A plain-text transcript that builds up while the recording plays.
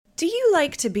Do you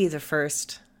like to be the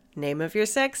first? Name of your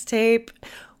sex tape.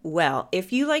 Well,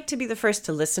 if you like to be the first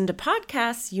to listen to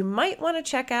podcasts, you might want to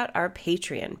check out our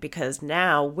Patreon, because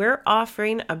now we're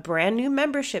offering a brand new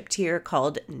membership tier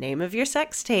called Name of Your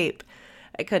Sex Tape.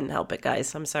 I couldn't help it,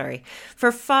 guys. I'm sorry.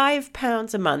 For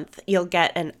 £5 a month, you'll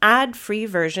get an ad-free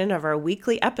version of our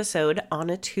weekly episode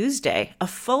on a Tuesday, a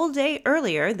full day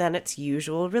earlier than its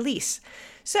usual release.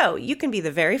 So you can be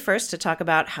the very first to talk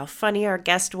about how funny our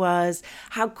guest was,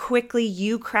 how quickly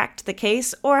you cracked the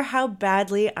case, or how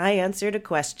badly I answered a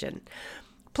question.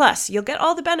 Plus, you'll get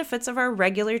all the benefits of our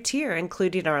regular tier,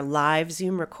 including our live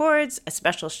Zoom records, a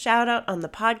special shout out on the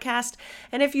podcast,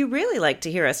 and if you really like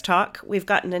to hear us talk, we've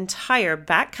got an entire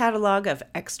back catalog of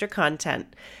extra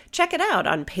content. Check it out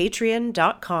on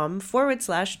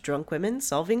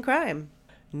patreon.com/drunkwomensolvingcrime.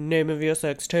 Name of your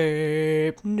sex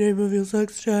tape. Name of your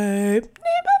sex tape. Name of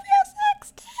your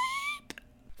sex tape.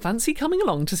 Fancy coming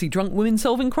along to see Drunk Women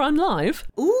Solving Crime live?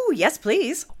 Ooh, yes,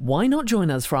 please. Why not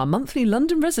join us for our monthly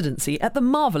London residency at the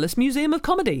Marvellous Museum of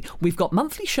Comedy? We've got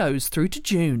monthly shows through to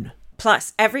June.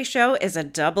 Plus, every show is a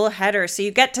double header, so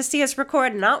you get to see us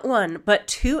record not one, but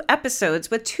 2 episodes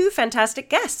with 2 fantastic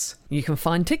guests. You can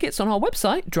find tickets on our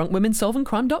website,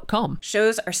 drunkwomensolvingcrime.com.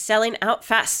 Shows are selling out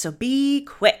fast, so be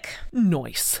quick.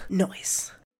 Nice.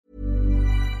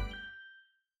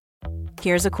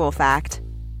 Here's a cool fact.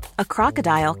 A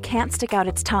crocodile can't stick out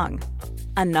its tongue.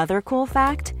 Another cool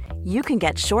fact, you can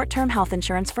get short-term health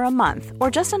insurance for a month or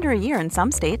just under a year in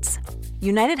some states.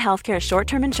 United Healthcare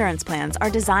short-term insurance plans are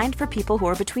designed for people who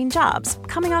are between jobs,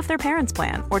 coming off their parents'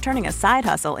 plan, or turning a side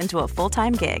hustle into a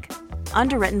full-time gig.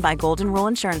 Underwritten by Golden Rule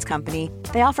Insurance Company,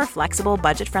 they offer flexible,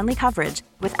 budget-friendly coverage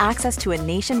with access to a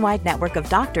nationwide network of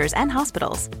doctors and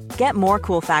hospitals. Get more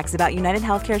cool facts about United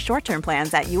Healthcare short-term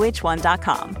plans at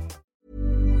uh1.com.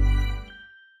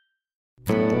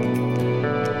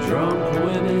 Drunk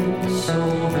women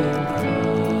solving crime.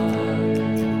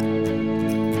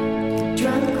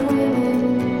 Drunk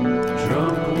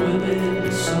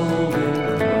women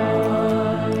solving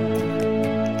crime.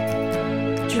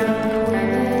 Drunk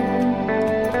women.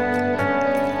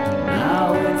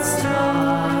 Now it's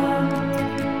time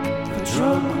for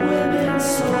Drunk Women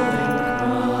Solving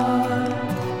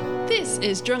Crime. This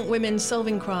is Drunk Women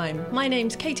Solving Crime. My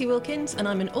name's Katie Wilkins and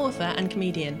I'm an author and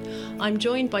comedian. I'm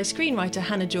joined by screenwriter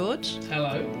Hannah George.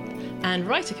 Hello. And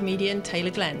writer-comedian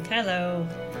Taylor Glenn. Hello.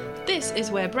 This is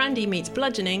where brandy meets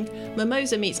bludgeoning,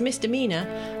 mimosa meets misdemeanour,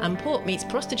 and port meets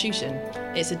prostitution.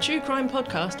 It's a true crime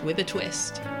podcast with a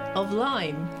twist. Of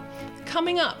lime.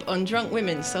 Coming up on Drunk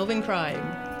Women Solving Crime.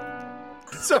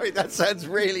 Sorry, that sounds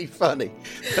really funny.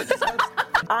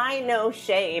 I know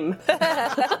shame.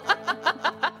 I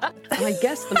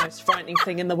guess the most frightening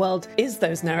thing in the world is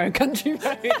those narrow country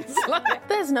roads.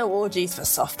 There's no orgies for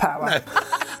soft power.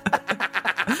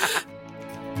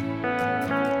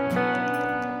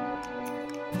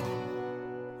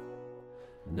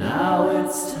 Now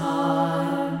it's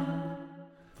time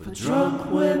for Drunk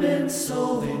Women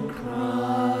Solving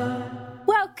Crime.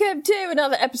 Welcome to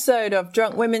another episode of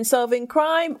Drunk Women Solving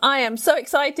Crime. I am so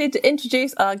excited to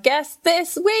introduce our guest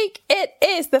this week. It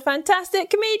is the fantastic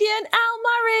comedian Al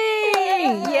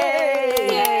Murray.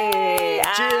 Yay!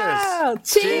 Cheers.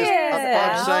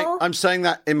 Cheers. I'm saying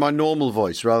that in my normal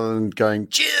voice rather than going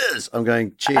cheers. I'm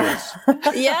going cheers.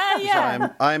 Yeah.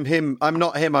 I'm him. I'm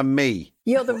not him. I'm me.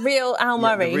 You're the real Al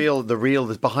Murray. The real.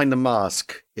 That's behind the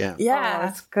mask. Yeah. Yeah. Oh,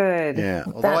 that's good. Yeah.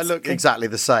 Although I look exactly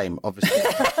the same, obviously,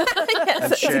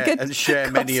 and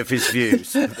share many of his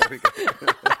views. There we go.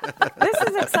 This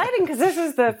is exciting because this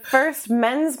is the first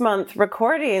Men's Month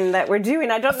recording that we're doing.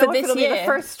 I don't know if it'll be the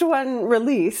first one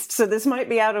released, so this might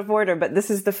be out of order, but this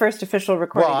is the first official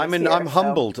recording. Well, I'm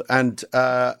humbled and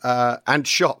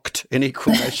shocked in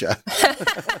equal measure.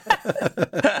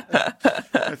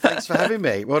 Thanks for having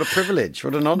me. What a privilege.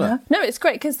 What an honour. No, it's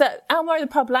great because Al Murray, the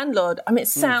pub landlord, I mean, it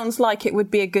sounds like it would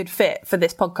be a good fit for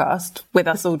this podcast with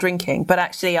us all drinking, but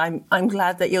actually I'm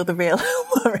glad that you're the real Al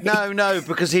Murray. No,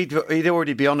 because he'd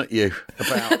already be on at you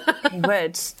about... He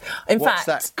would. In What's fact...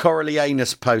 that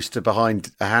Coriolanus poster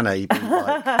behind Hannah? He'd be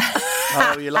like,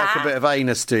 oh, you like a bit of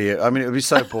anus, do you? I mean, it would be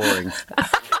so boring.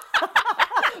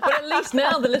 But at least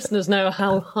now the listeners know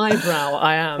how highbrow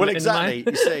I am. Well, exactly.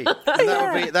 You see,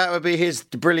 and that would be his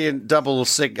brilliant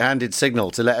double-handed signal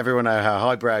to let everyone know how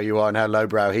highbrow you are and how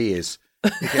lowbrow he is. You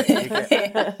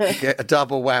get a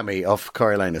double whammy off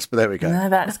Coriolanus, but there we go. No,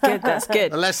 that's good.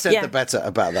 The less said, the better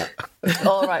about that.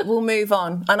 All right, we'll move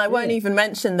on. And I won't even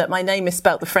mention that my name is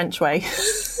spelt the French way.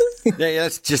 Yeah,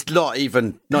 that's just not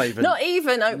even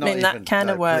opening that can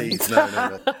of worms. Please,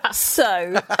 no.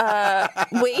 So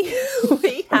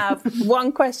we have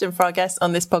one question for our guests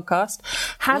on this podcast.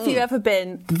 Have you ever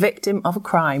been the victim of a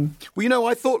crime? Well,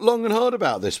 I thought long and hard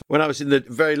about this when I was in the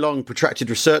very long, protracted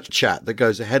research chat that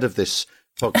goes ahead of this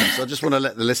podcast. I just want to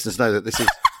let the listeners know that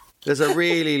there's a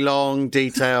really long,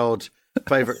 detailed,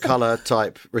 favourite colour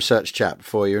type research chat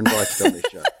before you're invited on this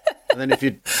show. And then if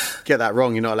you get that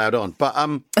wrong, you're not allowed on. But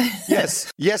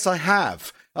yes, I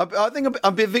have. I think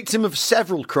I've been a victim of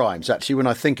several crimes, actually, when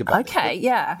I think about it. Okay,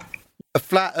 yeah. A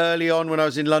flat early on when I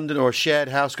was in London, or a shared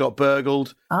house got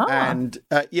burgled. Oh. And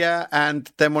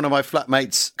then one of my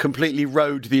flatmates completely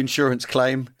rode the insurance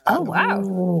claim. Oh,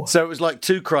 wow. So it was like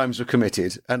 2 crimes were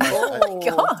committed. And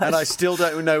I still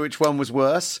don't know which one was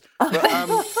worse.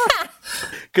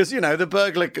 Because, the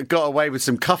burglar got away with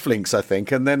some cufflinks, I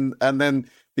think. And then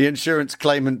the insurance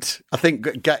claimant, I think,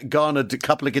 garnered a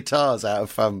couple of guitars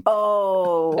out of...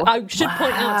 I should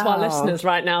point out to our listeners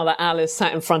right now that Al is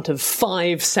sat in front of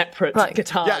 5 separate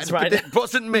guitars right now. It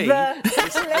wasn't me.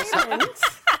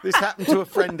 This happened to a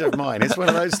friend of mine. It's one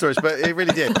of those stories, but it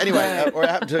really did. Anyway, or it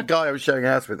happened to a guy I was sharing a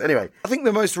house with. Anyway, I think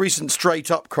the most recent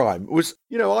straight-up crime was,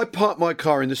 I parked my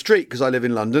car in the street because I live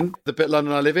in London. The bit of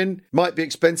London I live in might be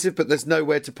expensive, but there's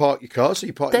nowhere to park your car, so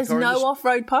you park your car in the... There's no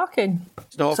off-road parking.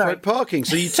 There's no off-road parking.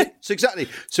 So you tick... So exactly.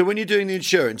 So when you're doing the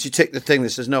insurance, you tick the thing that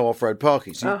says no off-road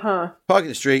parking. So you park in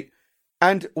the street,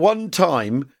 and one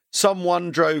time...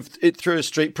 someone drove it through a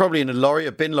street, probably in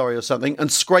a bin lorry or something,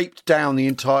 and scraped down the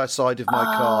entire side of my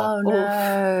car. Oh,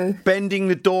 no. Bending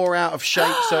the door out of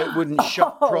shape so it wouldn't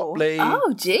shut properly.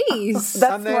 Oh, jeez.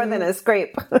 That's more than a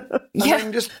scrape.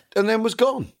 And then was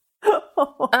gone.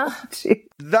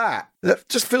 That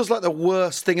just feels like the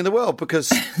worst thing in the world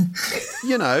because,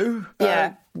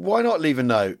 why not leave a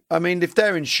note? I mean, if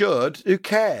they're insured, who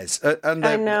cares? And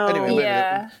I know.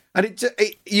 Anyway, and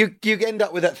you end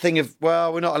up with that thing of,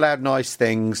 well, we're not allowed nice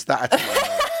things.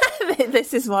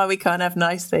 This is why we can't have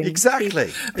nice things.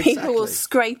 Exactly. People will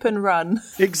scrape and run.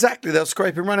 Exactly, they'll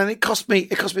scrape and run, and it cost me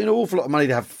an awful lot of money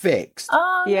to have fixed.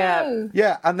 Oh, yeah. no.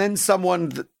 Yeah, and then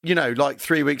someone, like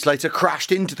 3 weeks later,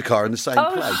 crashed into the car in the same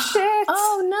place. Shit.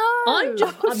 Oh, no. I'm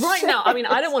just right now. I mean,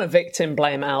 I don't want to victim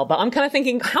blame Al, but I'm kind of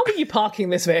thinking, how are you parking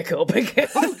this vehicle?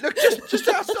 Because look, just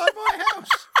outside my house.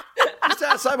 Just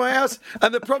outside my house.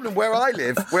 And the problem where I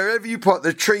live, wherever you park,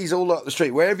 the trees all up the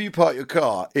street, wherever you park your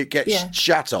car, it gets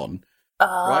shat on.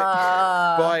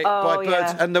 Right? By birds.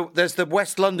 Yeah. And there's the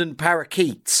West London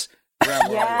parakeets around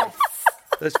where I live.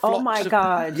 There's flocks my of-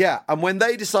 God. Yeah, and when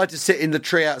they decide to sit in the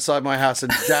tree outside my house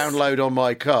and download on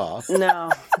my car...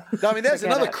 No. I mean, there's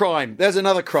another crime. There's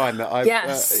another crime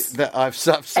that I've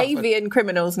suffered. Avian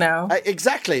criminals now.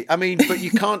 Exactly. I mean, but you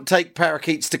can't take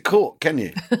parakeets to court, can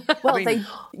you? Well,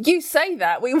 you say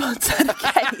that. We once had a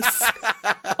case.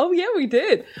 oh yeah, we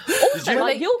did. Also,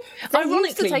 they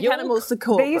used to take animals to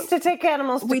court. They used to take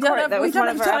animals to we court. We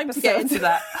don't have time to get into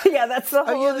that. Yeah, that's the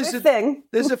whole other thing.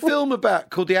 There's a film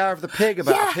called The Hour of the Pig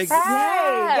about a pig.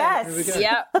 Yes.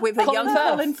 Yeah, with a young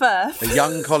Colin Firth. A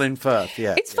young Colin Firth,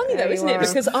 yeah. It's funny though, isn't it?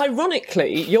 Because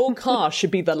ironically, your car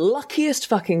should be the luckiest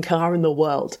fucking car in the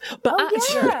world. But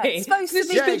actually, it's supposed to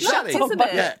be good luck, isn't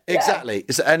it? Yeah, exactly.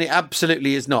 And it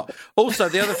absolutely is not. Also,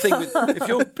 the other thing,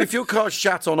 if your car's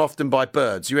shat on often by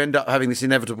birds, you end up having this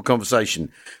inevitable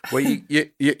conversation where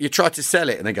you try to sell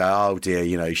it and they go, oh dear,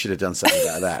 you should have done something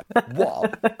about that.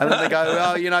 What? And then they go,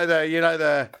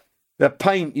 oh, the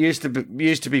paint used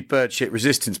to be bird shit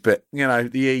resistance, but the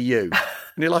EU.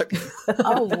 And you're like,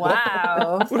 oh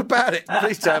wow, what about it?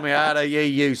 Please tell me how the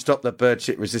EU stop the bird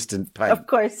shit resistant paint. Of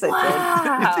course it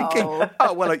did. You're thinking,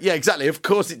 oh well, yeah, exactly. Of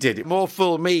course it did. It more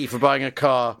fooled me for buying a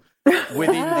car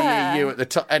within the EU at the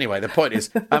time. Anyway, the point is,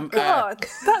 God,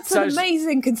 that's an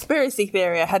amazing conspiracy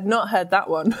theory. I had not heard that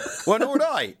one. Well, nor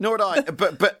would I.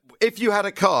 But if you had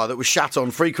a car that was shat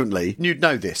on frequently, you'd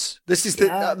know this. This is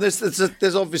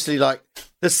there's obviously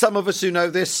there's some of us who know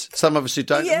this, some of us who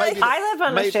don't. Yeah, I live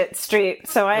on a shit street,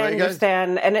 so I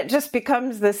understand. And it just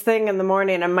becomes this thing in the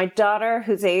morning. And my daughter,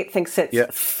 who's 8, thinks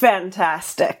it's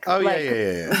fantastic. Oh,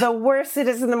 yeah. The worse it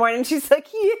is in the morning, she's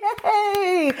like,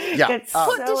 yay! Yeah.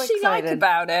 What does she like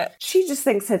about it? She just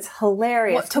thinks it's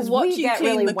hilarious. To watch you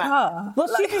clean the car? Well,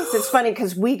 she thinks it's funny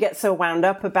because we get so wound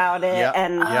up about it. Yeah.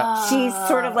 And she's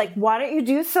sort of like, why don't you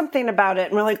do something about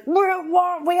it? And we're like,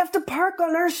 we have to park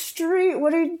on our street.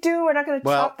 What do you do? We're not going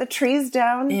to chop the trees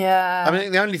down. Yeah. I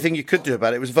mean, the only thing you could do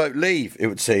about it was vote leave, it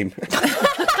would seem. Get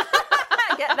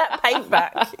that paint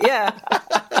back. Yeah.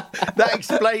 That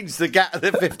explains the gap,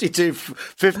 the 52,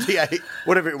 58,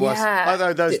 whatever it was. Yeah.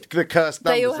 Although the cursed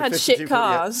numbers. They all had 52, shit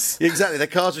cars. Yeah. Exactly, their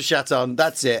cars were shat on.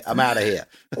 That's it, I'm out of here.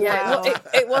 Yeah,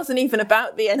 it wasn't even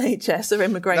about the NHS or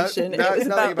immigration. No, it was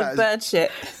about the bird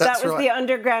shit. That was the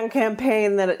underground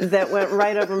campaign that went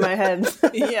right over my head.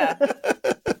 Yeah.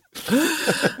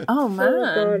 Oh,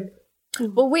 man.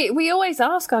 Well, we always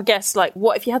ask our guests, like,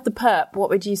 what if you had the perp, what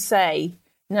would you say?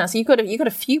 Now, so you got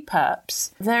a few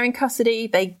perps. They're in custody.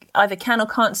 They either can or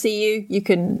can't see you. You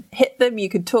can hit them. You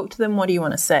can talk to them. What do you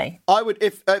want to say? I would,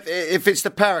 if it's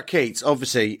the parakeets,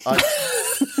 obviously,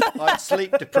 I'd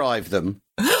sleep deprive them.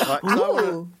 Right,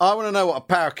 I want to know what a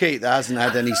parakeet that hasn't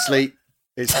had any sleep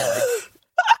is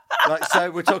like.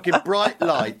 So we're talking bright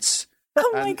lights.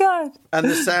 Oh my God. And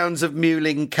the sounds of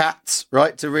mewling cats,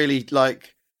 right? To really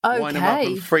wind them up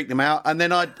and freak them out. And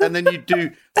then you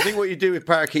do, I think what you do with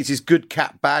parakeets is good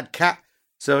cat, bad cat.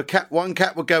 So one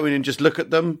cat would go in and just look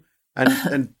at them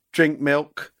and drink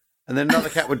milk. And then another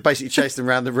cat would basically chase them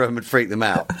around the room and freak them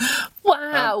out.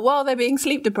 Wow, while they're being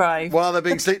sleep deprived. While they're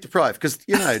being sleep deprived. Because,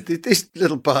 these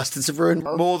little bastards have ruined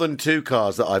more than 2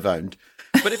 cars that I've owned.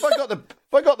 But if I got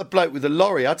the bloke with the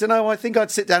lorry, I don't know, I think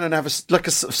I'd sit down and have a sort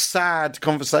of sad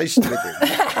conversation with him.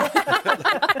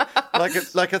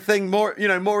 like a thing more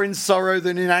in sorrow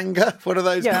than in anger. One of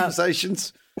those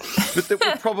conversations. But that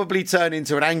would probably turn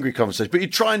into an angry conversation. But you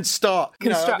try and start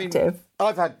constructive.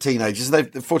 I've had teenagers.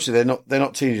 Fortunately, they're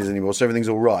not teenagers anymore, so everything's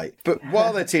all right. But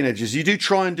while they're teenagers, you do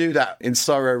try and do that in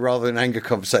sorrow rather than anger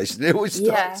conversation. It always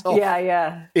starts off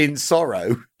in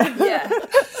sorrow. Yeah.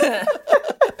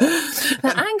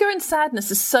 Now, anger and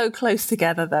sadness are so close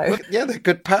together, though. Well, yeah, they're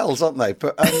good pals, aren't they?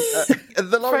 But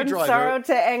the lorry From driver... sorrow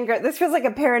to anger. This feels like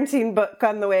a parenting book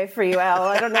on the way for you, Al.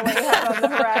 I don't know what you have on the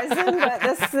horizon, but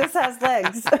this has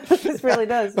legs. This really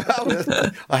does.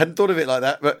 Well, I hadn't thought of it like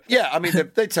that. But yeah, I mean,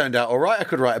 they turned out all right. I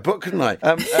could write a book, couldn't I?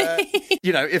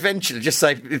 Eventually, just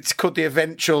say it's called The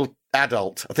Eventual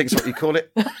Adult. I think it's what you call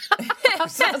it.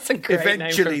 That's a great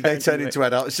Eventually, name they turn into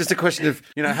adult. It's just a question of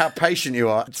how patient you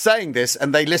are saying this,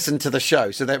 and they listen to the show,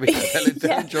 so there we go.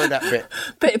 They'll enjoy that bit.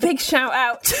 But big shout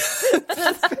out,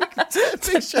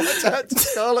 big shout out to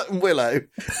Scarlett and Willow,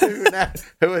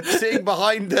 who are sitting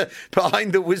behind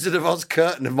the Wizard of Oz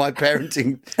curtain of my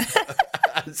parenting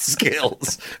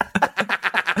skills.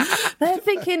 They're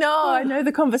thinking, I know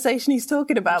the conversation he's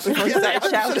talking about before he started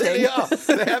shouting. They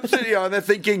absolutely are. And they're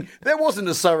thinking, there wasn't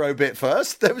a sorrow bit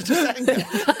first. There was just anger.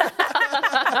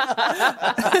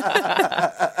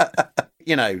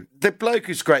 The bloke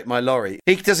who scraped my lorry,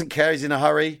 he doesn't care, he's in a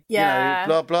hurry. Yeah.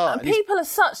 Blah, blah. And people are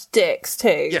such dicks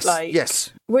too. Yes.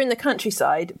 We're in the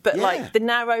countryside, but the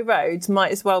narrow roads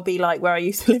might as well be like where I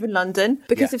used to live in London.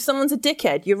 Because if someone's a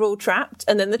dickhead, you're all trapped,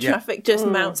 and then the traffic just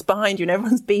mounts behind you and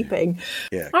everyone's beeping.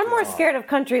 Yeah. I'm more scared of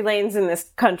country lanes in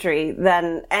this country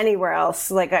than anywhere else.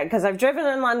 Because I've driven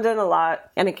in London a lot,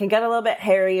 and it can get a little bit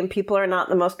hairy, and people are not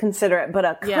the most considerate. But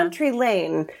a country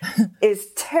lane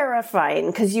is terrifying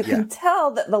because you can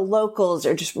tell that the locals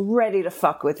are just ready to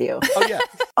fuck with you. Oh, yeah.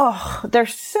 Oh, they're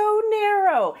so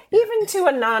narrow. Even to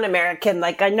a non-American,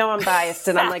 I know I'm biased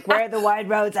and I'm like, where are the wide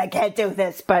roads? I can't do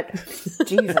this, but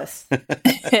Jesus.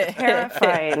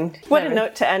 Terrifying. What a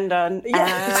note to end on.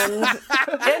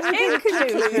 And in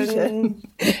conclusion,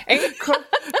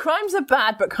 crimes are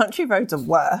bad, but country roads are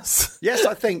worse. Yes,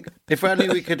 I think if only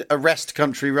we could arrest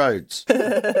country roads.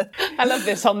 I love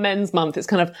this on Men's Month. It's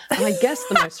kind of, I guess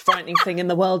the most frightening thing in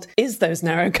the world is those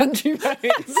narrow country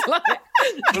roads.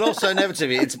 But also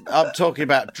inevitably, I'm talking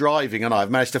about driving, and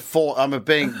I've managed to I'm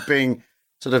being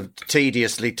sort of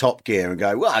tediously Top Gear and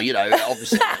go, well,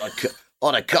 obviously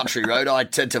on a country road, I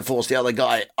tend to force the other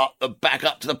guy back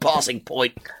up to the passing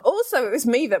point. Also, it was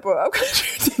me that brought up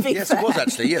country, to be Yes, fair. it was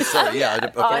actually. Yes, sorry. Yeah, I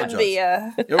apologise.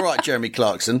 You're right, Jeremy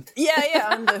Clarkson.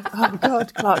 Oh,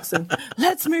 God, Clarkson.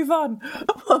 Let's move on.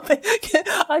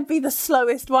 I'd be the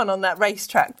slowest one on that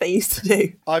racetrack they used to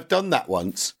do. I've done that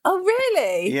once. Oh,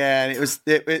 really? Yeah, and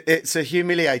it's a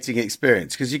humiliating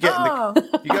experience because you get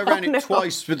you go around it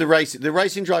twice with the race. The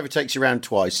racing driver takes you around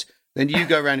twice. Then you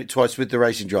go around it twice with the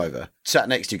racing driver, sat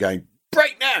next to you going,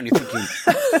 brake now! And you're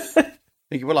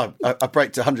thinking, well, I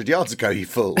braked 100 yards ago, you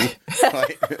fool.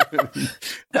 Right?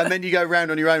 And then you go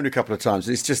round on your own a couple of times.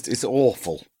 It's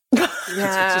awful. Yeah.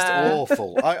 It's just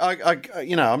awful.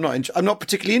 I'm not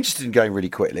particularly interested in going really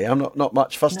quickly. I'm not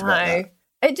much fussed about that.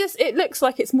 It looks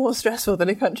like it's more stressful than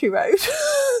a country road.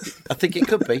 I think it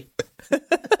could be.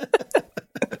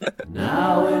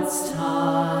 Now it's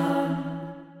time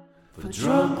for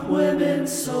drunk women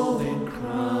solving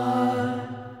crime.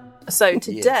 So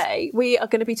today we are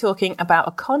going to be talking about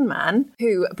a con man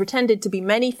who pretended to be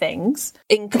many things,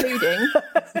 including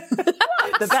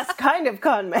The best kind of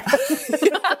con man.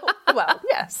 well,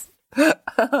 yes. The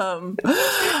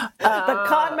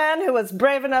con man who was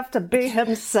brave enough to be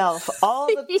himself all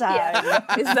the time.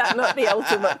 Yeah. Is that not the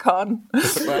ultimate con?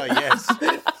 Well, yes.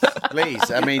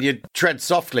 Please. I mean, you tread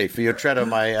softly, for you tread on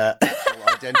my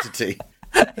identity.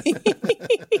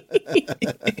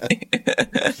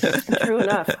 True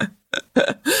enough.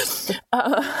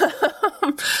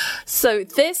 So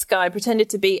this guy pretended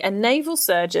to be a naval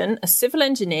surgeon, a civil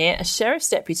engineer, a sheriff's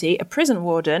deputy, a prison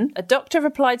warden, a doctor of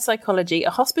applied psychology, a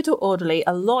hospital orderly,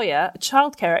 a lawyer, a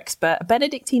childcare expert, a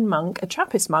Benedictine monk, a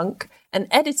Trappist monk, an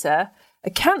editor, a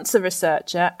cancer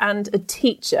researcher, and a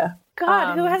teacher.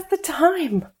 God, who has the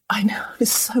time? I know,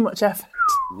 it's so much effort.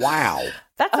 Wow.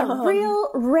 That's a real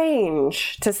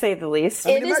range, to say the least.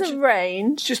 It is a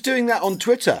range. Just doing that on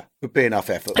Twitter would be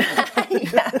enough effort.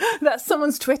 That's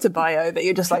someone's Twitter bio that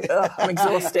you're just like, ugh, I'm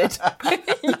exhausted.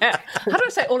 Yeah. How do I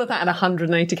say all of that in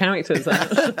 180 characters?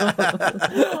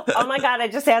 Oh my God, I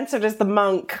just answered as the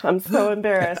monk. I'm so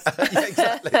embarrassed. Yeah,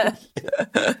 exactly.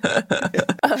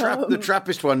 The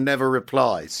Trappist one never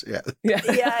replies. Yeah.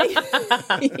 Yeah.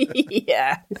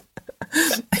 Yeah.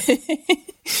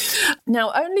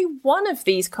 Now, only one of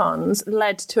these cons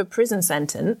led to a prison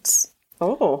sentence.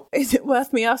 Oh. Is it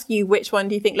worth me asking you which one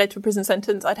do you think led to a prison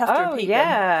sentence? I'd have to repeat them.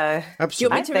 Yeah.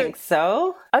 Absolutely. I think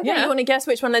so. Okay, Yeah. you want to guess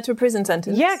which one led to a prison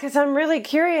sentence? Yeah, because I'm really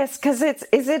curious, because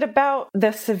is it about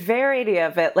the severity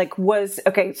of it? Like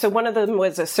so one of them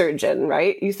was a surgeon,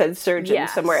 right? You said surgeon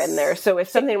Yes. somewhere in there. So if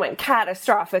something went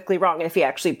catastrophically wrong, if he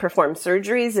actually performed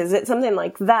surgeries, is it something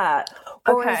like that?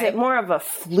 Or is Okay. it more of a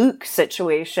fluke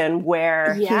situation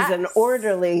where he's an Yes.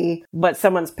 orderly, but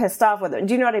someone's pissed off with it?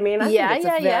 Do you know what I mean? I think it's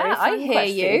a very I fun hear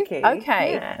question, you. Katie.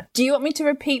 Okay. Yeah. Do you want me to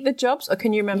repeat the jobs or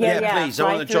can you remember? Yeah, Yeah, please. I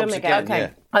want fly the through jobs them again. again.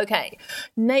 Yeah. Okay.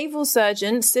 Naval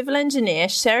surgeon, civil engineer,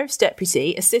 sheriff's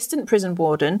deputy, assistant prison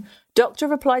warden, doctor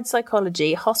of applied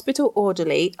psychology, hospital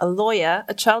orderly, a lawyer,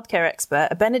 a childcare expert,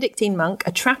 a Benedictine monk,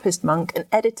 a Trappist monk, an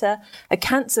editor, a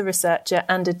cancer researcher,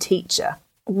 and a teacher.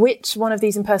 Which one of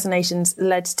these impersonations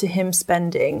led to him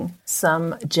spending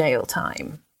some jail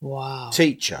time? Wow.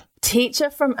 Teacher. Teacher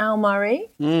from Al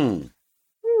Murray. What's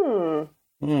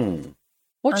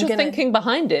I'm your gonna- thinking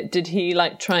behind it? Did he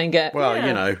try and get Well,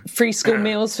 you know. free school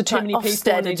meals for too many people?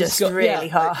 Ofsted And he are just got, really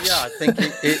harsh. Yeah, I think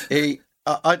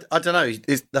I don't know.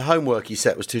 The homework he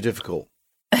set was too difficult.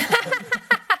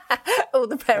 All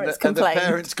the parents And the complained.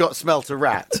 parents got smelt a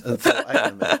rat and thought, hang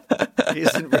on a minute, he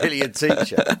isn't really a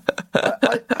teacher.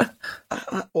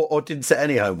 Or didn't set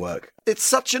any homework. It's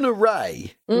such an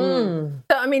array.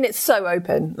 I mean, it's so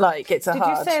open. Like, it's a Did you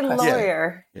hard say question.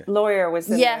 lawyer? Yeah. Lawyer was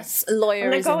in Yes, lawyer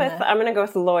there. is in there. I'm gonna go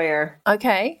with lawyer.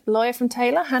 Okay, lawyer from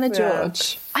Taylor, Hannah Yeah.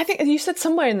 George. I think you said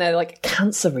somewhere in there like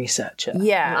cancer researcher.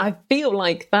 Yeah. And I feel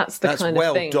like that's the That's kind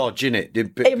well of thing. dodge,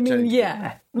 innit? I mean,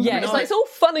 yeah. Yeah, it's like it's all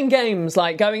fun and games,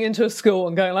 like going into a school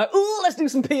and going like, "Oh, let's do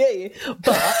some PE."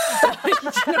 But do you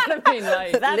know what I mean?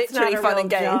 Like, That's Literally not a fun real and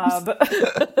games. job.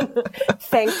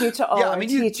 Thank you to all Yeah, I our mean,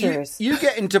 teachers. you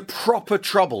get into proper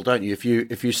trouble, don't you, if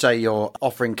you say you're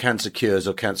offering cancer cures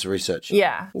or cancer research.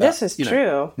 Yeah. This is You know,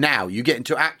 true. now you get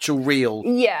into actual, real,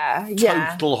 Yeah.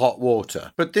 total hot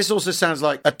water. But this also sounds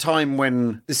like a time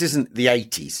when this isn't the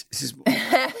 80s. This is.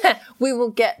 We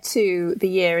will get to the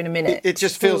year in a minute. It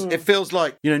just feels. It feels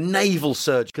like naval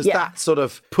surge because Yeah. that sort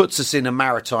of puts us in a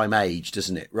maritime age,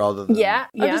 doesn't it? Rather than Yeah.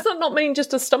 Does that not mean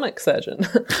just a stomach surgeon?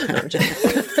 No, I'm joking.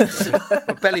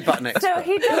 a belly button expert. So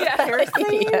he does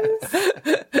piercings.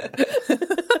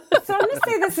 So I'm going to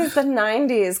say this is the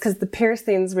 90s because the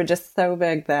piercings were just so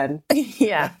big then.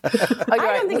 Yeah. I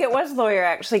don't think it was lawyer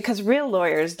actually because real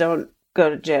lawyers don't go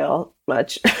to jail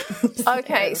much.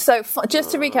 Okay, so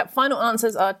just to recap, final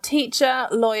answers are teacher,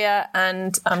 lawyer,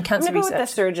 and I'm cancer going to go with the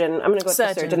research. surgeon. I'm going to go with the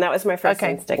Surgeon. surgeon. That was my first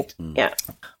Okay. instinct. Yeah.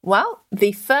 Well,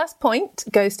 the first point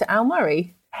goes to Al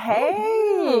Murray.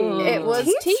 Hey. It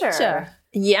was teacher.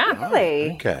 Yeah.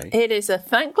 Really? Okay. It is a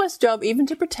thankless job even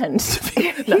to pretend to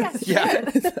be. Yeah.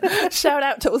 Shout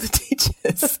out to all the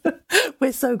teachers.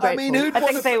 We're so I grateful. mean, who'd I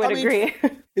want think they would agree.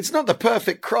 It's not the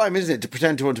perfect crime, isn't it, to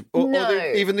pretend to want to, or No.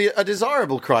 even a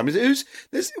desirable crime? Is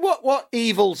it? What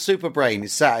evil super brain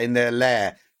is sat in their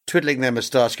lair, twiddling their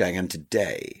moustache, going, and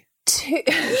today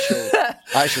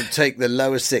I shall take the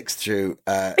lower six through.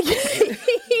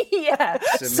 Yeah. Yeah,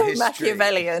 so history.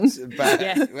 Machiavellian.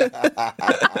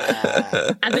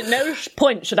 And at no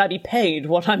point should I be paid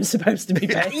what I'm supposed to be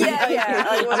paid. Yeah.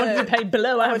 I want to be paid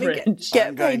below average.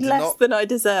 Get paid less than I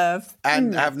deserve.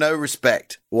 And have no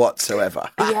respect whatsoever.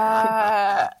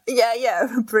 Yeah.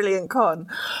 Brilliant con.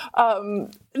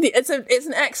 It's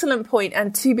an excellent point,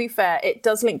 and to be fair, it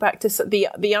does link back to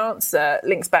the answer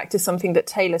links back to something that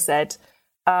Taylor said,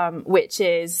 which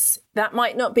is that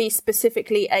might not be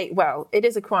specifically it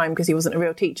is a crime because he wasn't a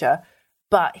real teacher,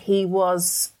 but he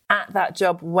was at that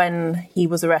job when he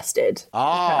was arrested.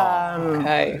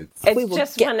 Okay. It's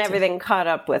just when everything caught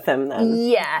up with him then.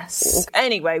 Yes.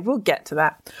 Anyway, we'll get to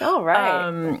that. All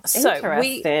right.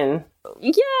 Interesting.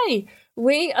 Yay!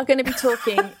 We are going to be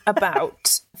talking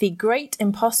about the great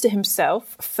imposter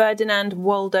himself, Ferdinand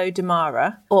Waldo de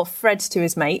Mara, or Fred to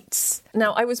his mates.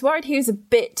 Now, I was worried he was a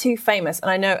bit too famous, and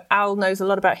I know Al knows a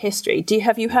lot about history.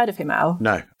 Have you heard of him, Al?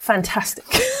 No. Fantastic.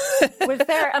 Was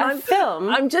there a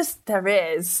film? There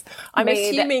is. I'm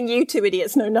assuming you two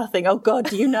idiots know nothing. Oh, God,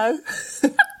 do you know?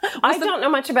 I don't know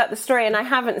much about the story, and I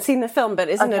haven't seen the film, but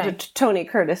isn't it a Tony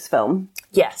Curtis film?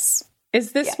 Yes.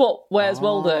 Is this what Where's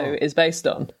Waldo is based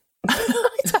on?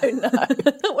 I don't know.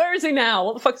 Where is he now?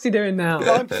 What the fuck is he doing now?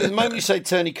 The moment you say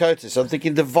Tony Curtis, I'm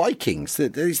thinking the Vikings.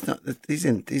 He's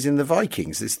in the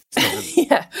Vikings.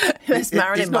 There's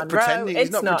Marilyn Monroe.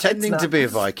 He's not pretending to be a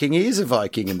Viking. He is a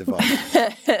Viking in the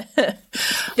Vikings.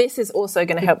 This is also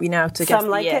going to help you now to guess. Some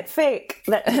like it fake.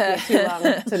 That took me too long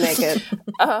to make it.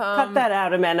 Cut that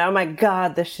out, Amanda. Oh my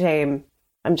God, the shame.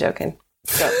 I'm joking.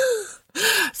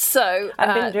 So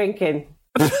I've been drinking.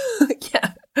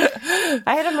 Yeah.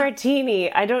 I had a martini.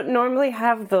 I don't normally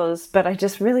have those, but I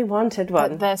just really wanted one.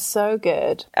 But they're so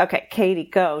good. Okay, Katie,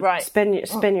 go. Right. Spin your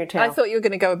tail. I thought you were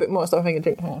going to go a bit more, so I'm going to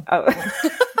drink more. Oh.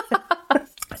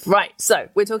 Right, so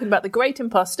we're talking about the great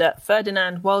imposter,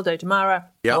 Ferdinand Waldo de Mara,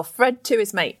 or Fred to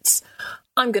his mates.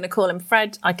 I'm going to call him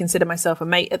Fred. I consider myself a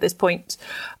mate at this point.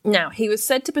 Now, he was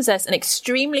said to possess an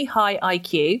extremely high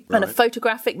IQ and a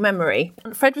photographic memory.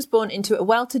 Fred was born into a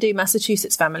well-to-do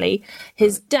Massachusetts family.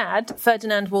 His dad,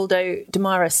 Ferdinand Waldo de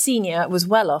Mara Sr., was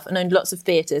well off and owned lots of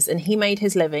theatres, and he made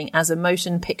his living as a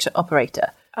motion picture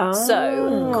operator. A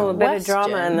bit of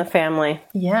drama in the family.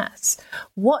 Yes.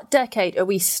 What decade are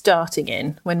we starting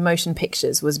in when motion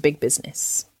pictures was big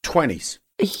business? 20s.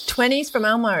 20s from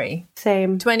Al Murray.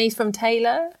 Same. 20s from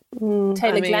Taylor.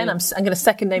 Taylor Glenn. I'm going to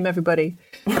second name everybody.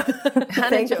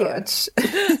 Hannah George.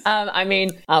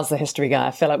 Al's the history guy.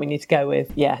 I feel like we need to go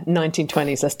with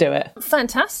 1920s. Let's do it.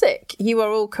 Fantastic. You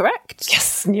are all correct.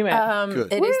 Yes, knew it.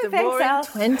 Good. It is the roaring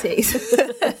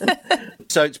 20s.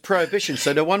 So it's prohibition.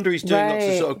 So no wonder he's doing lots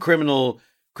of sort of criminal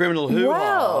hoo-ha.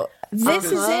 Well, this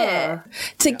is it.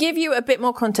 To give you a bit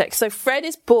more context, so Fred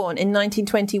is born in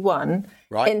 1921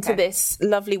 into this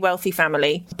lovely, wealthy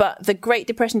family, but the Great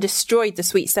Depression destroyed the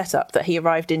sweet setup that he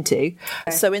arrived into.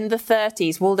 So in the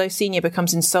 30s, Waldo Sr.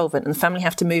 becomes insolvent and the family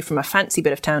have to move from a fancy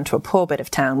bit of town to a poor bit of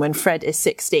town when Fred is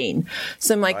 16.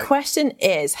 So my question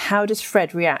is, how does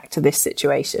Fred react to this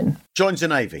situation? Joins the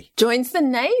Navy. Joins the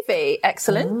Navy.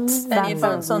 Excellent. Any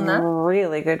advance on that?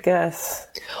 Really good guess.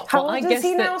 How old is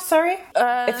he now? Sorry?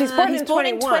 If he's born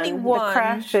in 21, the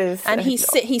crash is... And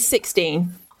he's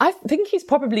 16. I think he's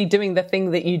probably doing the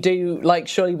thing that you do, like,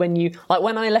 surely when you... Like,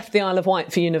 when I left the Isle of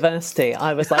Wight for university,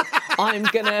 I was like, I'm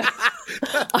going to...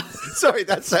 Sorry,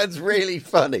 that sounds really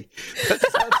funny.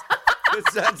 It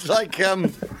sounds like,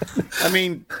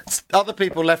 other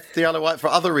people left the Isle of Wight for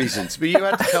other reasons, but you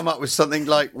had to come up with something,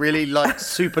 like, really, like,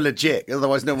 super legit,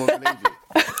 otherwise no one would believe you.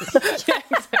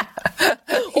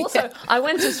 Also, I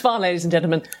went as far, ladies and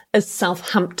gentlemen, as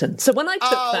Southampton. So when I took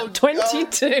that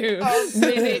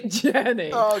 22-minute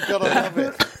journey... Oh, God, I love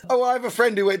it. Oh, I have a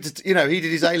friend who went to, he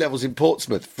did his A-levels in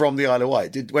Portsmouth from the Isle of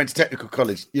Wight, went to technical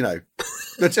college,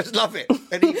 I just love it.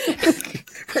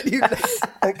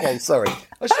 Okay, sorry.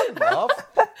 I shouldn't laugh.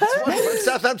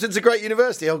 Southampton's a great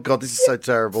university. Oh, God, this is so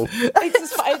terrible.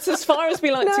 It's as far as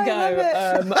we like to go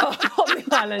on the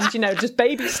island, just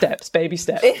baby steps. But it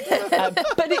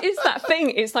is that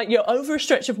thing. It's like you're over a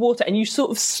stretch of water and you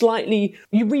sort of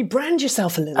you rebrand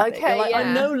yourself a little bit. You're like,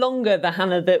 I'm no longer the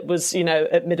Hannah that was,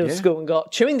 at middle school and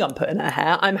got chewing gum put in her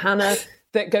hair. I'm Hannah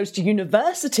that goes to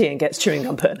university and gets chewing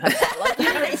gum put in her hair.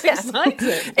 It's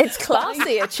exciting. It's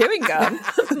classy, a chewing gum.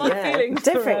 Feeling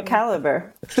different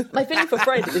caliber. My feeling for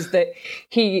Fred is that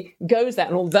he goes there,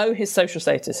 and although his social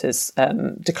status has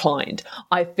declined,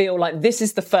 I feel like this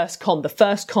is the first con. The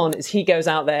first con is he goes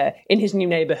out there in his new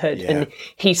neighbourhood and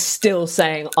he's still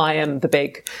saying, I am the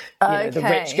big, the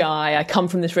rich guy. I come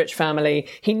from this rich family.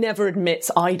 He never admits,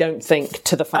 I don't think,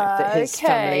 to the fact that his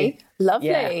family...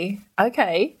 Lovely. Yeah.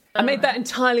 Okay. I made that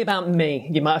entirely about me,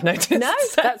 you might have noticed. No,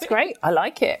 that's great. I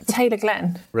like it. Taylor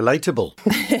Glenn. Relatable.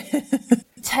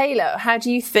 Taylor, how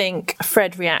do you think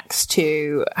Fred reacts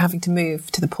to having to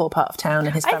move to the poor part of town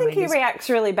and his family? I think he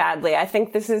reacts really badly. I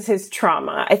think this is his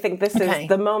trauma. I think this is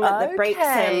the moment that breaks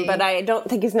him, but I don't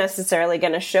think he's necessarily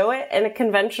going to show it in a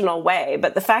conventional way.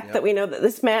 But the fact that we know that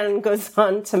this man goes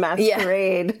on to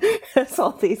masquerade as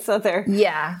all these other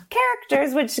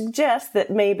characters, which suggests that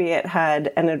maybe it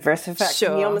had an adverse effect.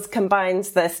 Sure. He almost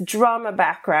combines this drama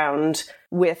background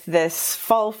with this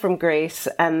fall from grace,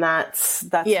 and that's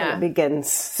when it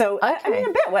begins. So, I mean,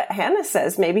 a bit what Hannah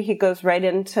says. Maybe he goes right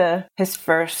into his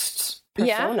first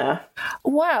persona.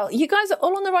 Well, you guys are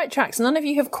all on the right tracks. None of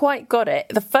you have quite got it.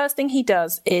 The first thing he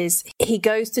does is he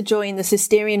goes to join the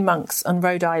Cistercian monks on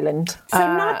Rhode Island. So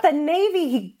not the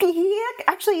Navy. He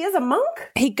actually is a monk?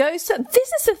 He goes to...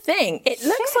 This is the thing. It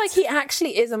looks like he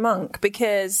actually is a monk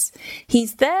because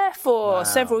he's there for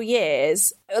several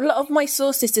years. A lot of my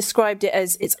sources described it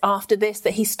as it's after this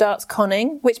that he starts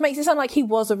conning, which makes it sound like he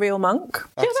was a real monk.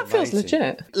 That's that feels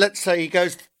legit. Let's say he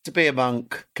goes to be a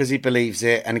monk because he believes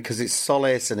it and because it's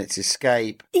solace and it's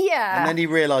escape. Yeah. And then he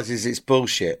realises it's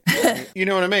bullshit. You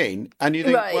know what I mean? And you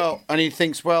think, and he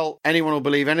thinks, well, anyone will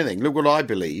believe anything. Look what I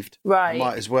believed. Right. I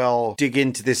might as well dig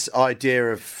into this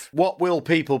idea of what will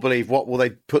people believe? What will they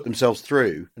put themselves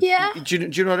through? Yeah. Do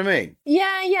you know what I mean?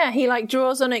 Yeah. He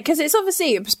draws on it because it's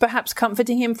obviously it was perhaps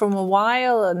comforting him from a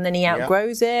while and then he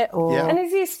outgrows it. Or... And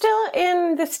is he still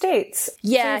in the States?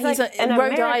 Yeah, so he's like an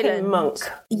Rhode American Island monk.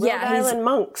 Rhode Island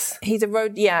monks. He's a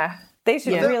road, They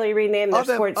should really rename their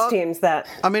sports teams that.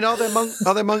 I mean, are there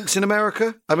monks in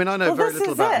America? I mean, I know very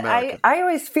little about America. I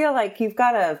always feel like you've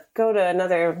got to go to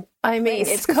another. I mean,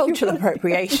 it's cultural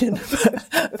appropriation.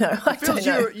 No, I don't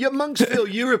know. Your monks feel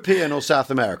European or South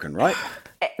American, right?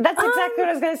 That's exactly what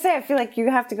I was going to say. I feel like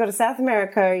you have to go to South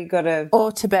America, or you go to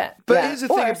or Tibet, but here's the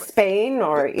thing or Spain,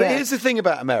 or but here's the thing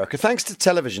about America. Thanks to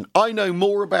television, I know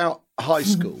more about high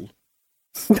school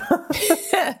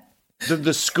than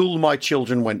the school my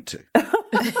children went to.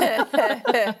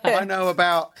 I know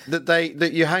about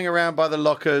that you hang around by the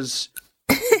lockers.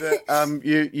 That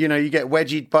you get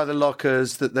wedgied by the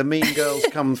lockers, that the mean girls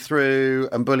come through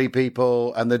and bully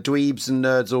people, and the dweebs and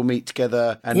nerds all meet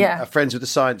together and are friends with the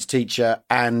science teacher,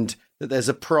 and that there's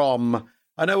a prom.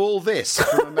 I know all this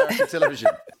from American television.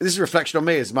 This is a reflection on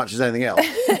me as much as anything else.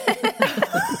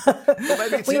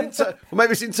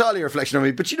 Maybe it's entirely a reflection on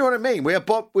me, but you know what I mean.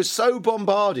 We're so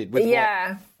bombarded with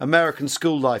what American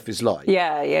school life is like.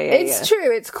 It's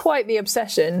true. It's quite the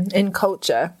obsession in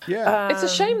culture. Yeah, it's a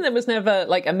shame there was never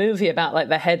like a movie about like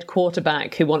the head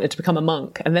quarterback who wanted to become a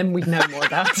monk, and then we'd know more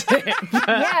about it.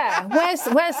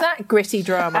 Where's that gritty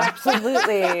drama?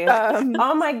 Absolutely.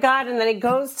 Oh my God! And then he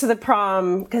goes to the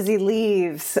prom because he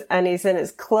leaves and he's in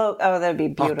his cloak. Oh, that'd be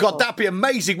beautiful. Oh God, that'd be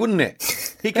amazing, wouldn't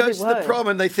it? He goes to the prom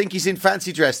and they think he's in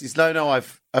fancy dress. He's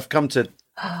I've come to.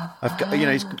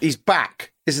 He's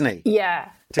back, isn't he? Yeah.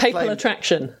 Papal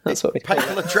attraction. That's what we call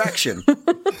Papal attraction.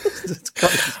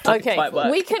 Okay,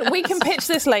 we can pitch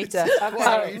this later.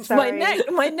 Sorry.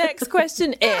 My next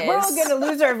question is: we're all going to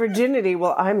lose our virginity.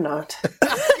 Well, I'm not.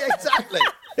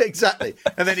 Exactly.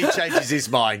 And then he changes his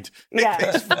mind.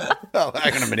 Yeah. Oh,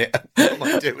 hang on a minute. What am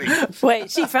I doing?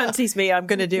 Wait, she fancies me. I'm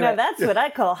going to do it. Now that's what I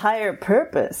call higher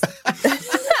purpose.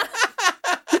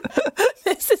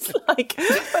 This is like,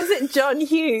 was it John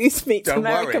Hughes meets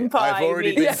American Pie?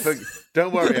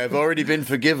 Don't worry, I've already been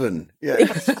forgiven. Yeah.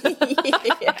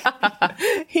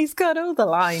 He's got all the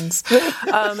lines.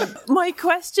 My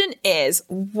question is,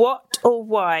 what or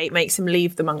why makes him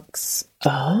leave the monks?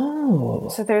 Oh.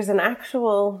 So there's an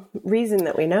actual reason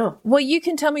that we know. Well, you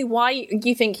can tell me why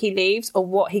you think he leaves or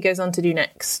what he goes on to do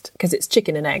next, because it's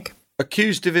chicken and egg.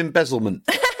 Accused of embezzlement.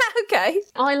 Okay.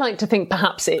 I like to think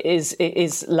perhaps it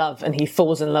is love, and he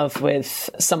falls in love with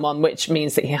someone, which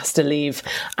means that he has to leave,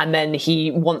 and then he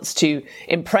wants to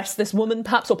impress this woman,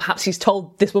 perhaps, or perhaps he's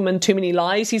told this woman too many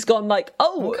lies. He's gone like,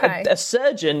 a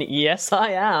surgeon, yes I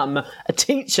am, a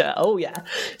teacher, oh yeah.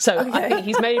 So I think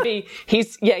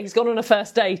he's gone on a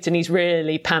first date and he's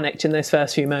really panicked in those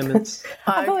first few moments.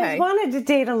 I've always wanted to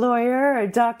date a lawyer or a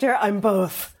doctor. I'm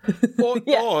both.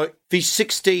 Or if he's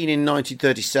 16 in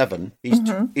 1937,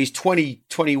 he's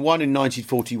 21 in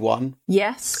 1941.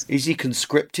 Yes. Is he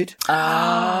conscripted?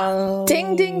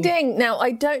 Ding, ding, ding. Now,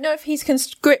 I don't know if he's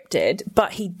conscripted,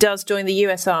 but he does join the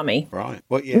US Army. Right.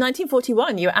 What year?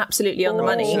 1941. You're absolutely on the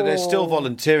money. So they're still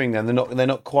volunteering then. They're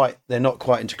not quite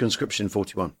into conscription in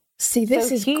 41. See, this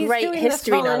So is he's great doing this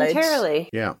history knowledge. voluntarily.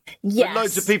 Yeah. Yes. But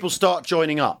loads of people start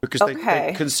joining up because they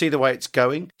can see the way it's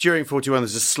going. During 41,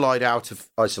 there's a slide out of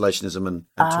isolationism and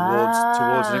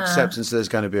towards an acceptance that there's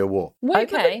going to be a war. Wait,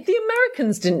 but Okay. the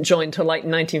Americans didn't join till like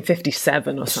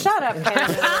 1957 or something. Shut up,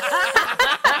 Canada.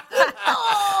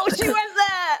 Oh, she went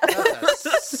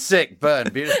there. Sick burn.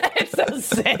 Beautiful. It's so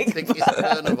sick. Sickest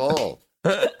burn of all.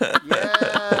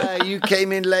 Yeah, you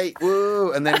came in late.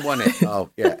 Woo. And then won it. Oh,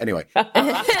 yeah. Anyway.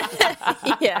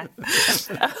 Yeah.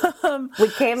 We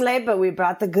came late, but we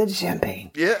brought the good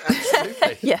champagne. Yeah,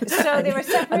 absolutely. Yes. So they were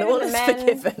separating And all the is men.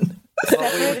 forgiven.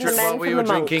 While we were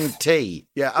drinking tea.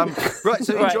 Yeah. Right.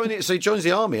 So he joins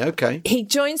the army. Okay. He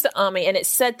joins the army, and it's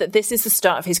said that this is the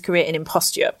start of his career in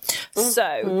imposture.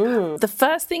 So the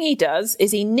first thing he does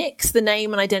is he nicks the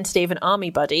name and identity of an army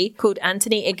buddy called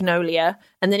Anthony Ignolia,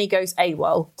 and then he goes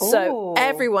AWOL. So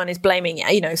everyone is blaming,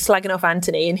 slagging off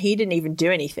Anthony, and he didn't even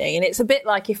do anything. And it's a bit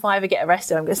like if I ever get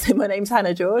arrested, I'm going to say my name's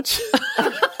Hannah George.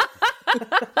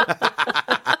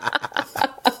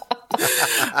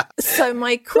 So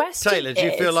my question Taylor, do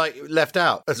you feel like left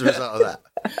out as a result of that?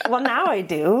 Well, now I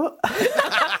do.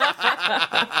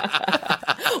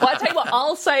 Well, I tell you what,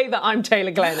 I'll say that I'm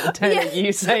Taylor Glenn, and Taylor,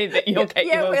 you say that you're Katie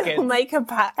Wilkins. we'll make a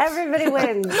pact. Everybody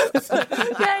wins.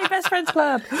 Yay, best friends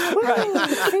club. Right.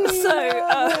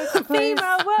 So,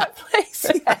 female workplace.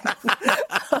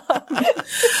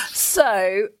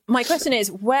 So, my question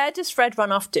is, where does Fred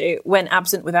run off to when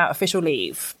absent without official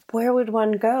leave? Where would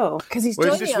one go? Because he's Well,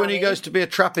 joined is this the when he army. goes to be a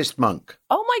Trappist monk?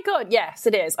 Oh my God, yes,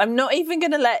 it is. I'm not even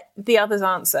going to let the others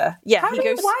answer. Yeah, How do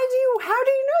you know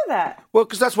that? Well,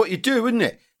 because that's what you do, isn't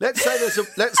it? Let's say there's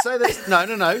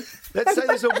no. Let's say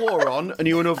there's a war on, and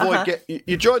you want to avoid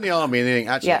you join the army, and you think,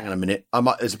 actually, hang on a minute,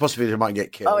 there's a possibility I might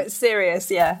get killed. Oh, it's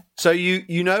serious, yeah. So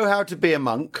you know how to be a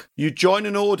monk. You join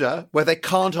an order where they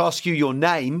can't ask you your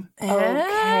name.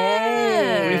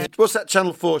 Okay. What's that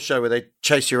Channel 4 show where they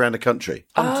chase you around the country?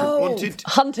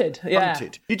 Hunted. Yeah.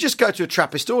 Hunted. You just go to a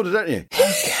Trappist order, don't you?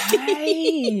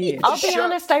 I'll be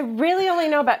honest, I really only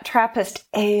know about Trappist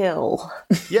ale.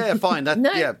 Yeah, fine.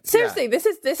 No, seriously, this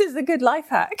is a good life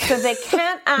hack. So they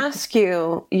can't ask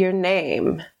you your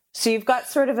name. So you've got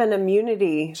sort of an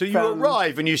immunity. So you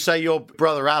arrive and you say you're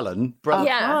Brother Alan,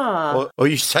 Yeah. or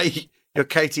you say you're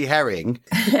Katie Herring.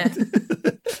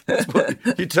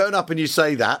 You turn up and you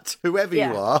say that, whoever you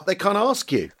are, they can't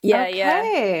ask you. Yeah,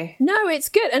 Okay. No, it's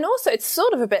good. And also it's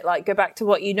sort of a bit like go back to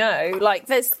what you know. Like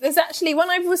there's actually, when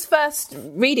I was first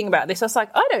reading about this, I was like,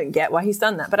 I don't get why he's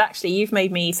done that. But actually you've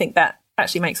made me think that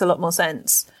actually makes a lot more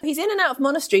sense. He's in and out of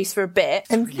monasteries for a bit,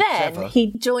 and then clever.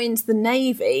 he joins the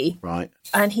Navy. Right.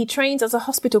 And he trains as a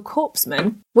hospital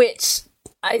corpsman, which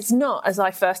it's not, as I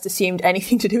first assumed,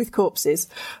 anything to do with corpses.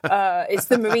 It's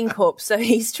the Marine Corps, so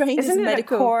he's trained as Isn't it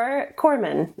medical. a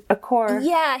corpsman? A corps?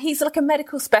 Yeah, he's like a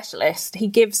medical specialist. He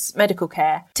gives medical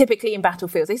care, typically in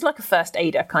battlefields. He's like a first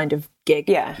aider kind of gig.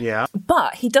 Yeah. Yeah.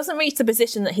 But he doesn't reach the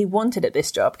position that he wanted at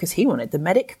this job because he wanted the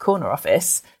medic corner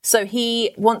office. So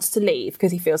he wants to leave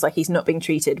because he feels like he's not being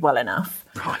treated well enough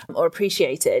or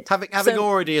appreciated. Having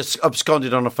already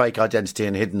absconded on a fake identity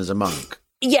and hidden as a monk.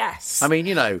 Yes. I mean,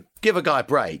 give a guy a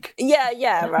break.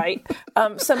 Yeah, right.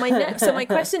 So my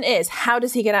question is, how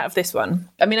does he get out of this one?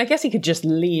 I mean, I guess he could just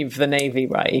leave the Navy,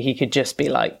 right? He could just be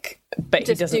like, but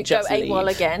he doesn't just go leave. AWOL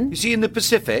again. Is he in the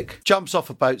Pacific? Jumps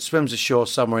off a boat, swims ashore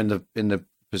somewhere in the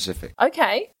Pacific.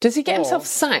 Okay. Does he get himself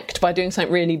sacked by doing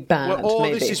something really bad? Or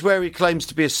maybe? this is where he claims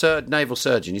to be a naval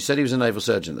surgeon. You said he was a naval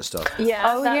surgeon at the start. Yeah.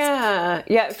 Oh, yeah.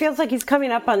 It feels like he's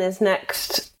coming up on his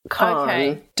next con.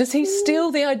 Okay. Does he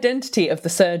steal the identity of the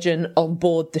surgeon on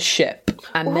board the ship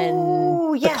and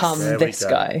then become this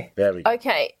guy? There we go.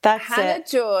 Okay. That's Hannah it.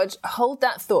 George, hold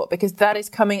that thought because that is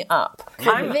coming up.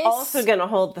 I'm also going to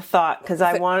hold the thought because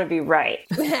I want to be right.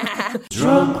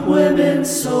 Drunk women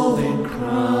solving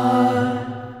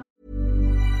crime.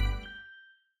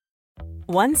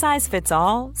 One size fits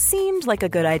all seemed like a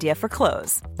good idea for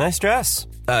clothes Nice dress.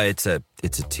 It's a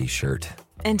t-shirt.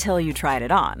 until you tried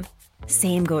it on.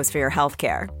 Same goes for your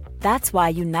healthcare. That's why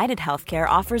United Healthcare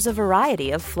offers a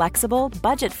variety of flexible,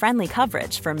 budget-friendly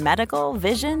coverage for medical,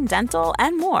 vision, dental,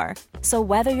 and more. So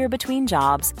whether you're between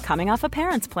jobs, coming off a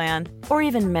parent's plan, or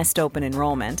even missed open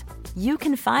enrollment, you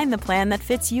can find the plan that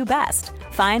fits you best.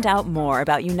 Find out more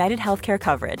about United Healthcare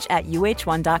coverage at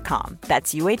uh1.com.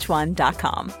 That's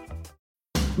uh1.com.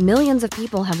 Millions of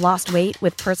people have lost weight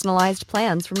with personalized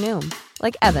plans from Noom.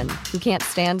 Like Evan, who can't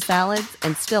stand salads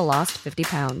and still lost 50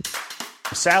 pounds.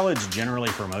 Salads generally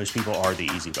for most people are the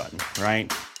easy button,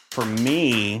 right? For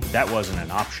me, that wasn't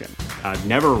an option. I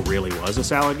never really was a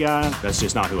salad guy. That's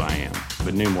just not who I am.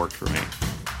 But Noom worked for me.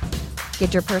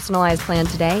 Get your personalized plan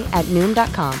today at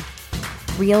Noom.com.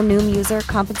 Real Noom user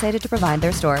compensated to provide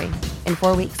their story. In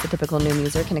 4 weeks, the typical Noom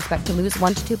user can expect to lose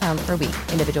 1 to 2 pounds per week.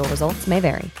 Individual results may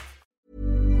vary.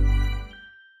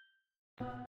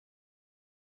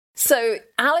 So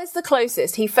Al is the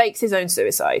closest. He fakes his own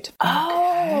suicide.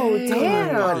 Oh,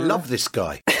 damn. I love this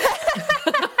guy.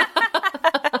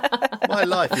 My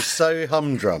life is so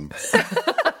humdrum.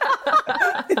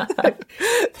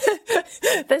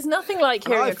 There's nothing like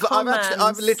hearing a con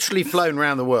I've literally flown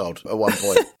around the world at one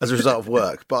point as a result of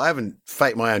work, but I haven't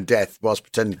faked my own death whilst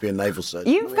pretending to be a naval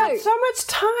surgeon. You've got so much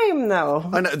time, though.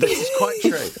 I know, this is quite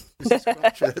true. This is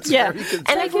quite true. That's Yeah. very good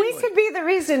And if we could be the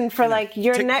reason for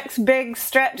your next big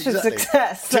stretch of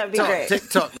success, that'd be great.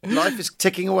 TikTok, life is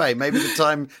ticking away. Maybe the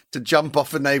time to jump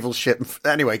off a naval ship.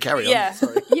 Anyway, carry on. Yeah,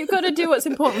 Sorry. you've got to do what's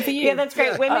important for you. Yeah, that's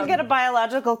great. Women get a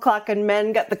biological clock and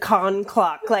men get the con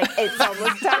clock. Like, it's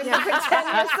almost time to pretend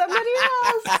you're somebody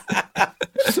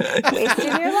else.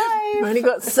 Wasting your life. Only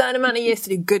got a certain amount of years to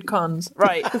do good cons.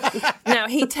 Right. Now,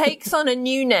 he takes on a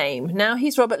new name. Now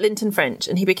he's Robert Linton French,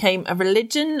 and he became a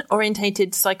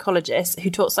religion-orientated psychologist who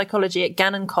taught psychology at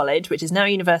Gannon College, which is now a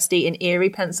university in Erie,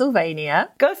 Pennsylvania.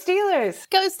 Go Steelers.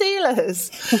 Go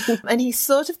Steelers! And he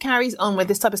sort of carries on with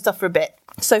this type of stuff for a bit.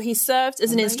 So he served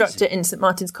as an instructor in St.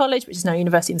 Martin's College, which is now a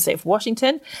university in the state of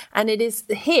Washington. And it is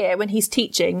here, when he's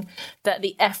teaching, that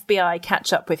the FBI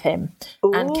catch up with him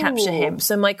and capture him.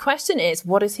 So my question is,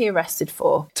 what is he arrested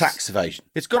for? Tax evasion.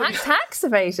 It's got to be tax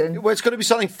evasion. Well, it's got to be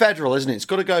something federal, isn't it? It's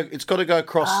got to go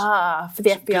across. For the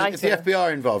FBI. If the FBI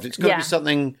are involved, it's got to be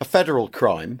something, a federal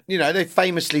crime. You know, they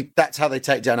famously, that's how they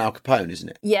take down Al Capone, isn't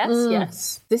it? Yes,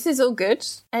 yes. This is all good.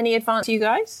 Any advice to you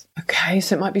guys? Okay,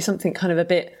 so it might be something kind of a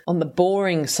bit on the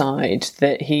boring side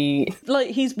that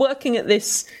he's working at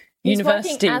this university.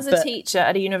 He's working as a teacher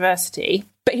at a university.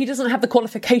 But he doesn't have the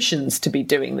qualifications to be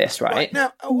doing this, right?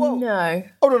 Now, no.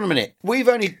 Hold on a minute. We've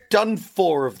only done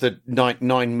 4 of the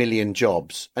 9 million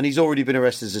jobs, and he's already been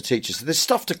arrested as a teacher. So there's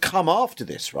stuff to come after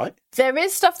this, right? There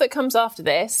is stuff that comes after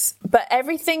this, but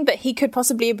everything that he could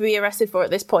possibly be arrested for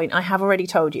at this point, I have already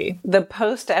told you. The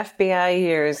post-FBI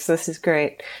years. This is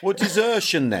great. Well,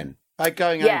 desertion then.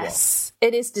 Going yes,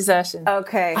 it is desertion.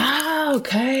 Okay.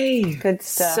 Okay. Good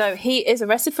stuff. So he is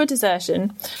arrested for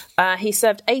desertion. He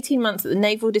served 18 months at the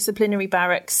Naval Disciplinary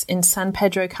Barracks in San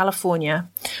Pedro, California.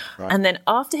 Right. And then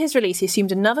after his release, he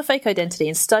assumed another fake identity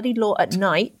and studied law at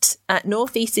night at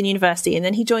Northeastern University. And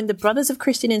then he joined the Brothers of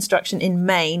Christian Instruction in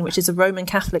Maine, which is a Roman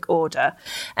Catholic order.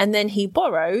 And then he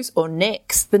borrows or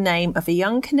nicks the name of a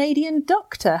young Canadian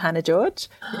doctor, Hannah George.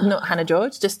 Not Hannah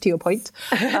George, just to your point.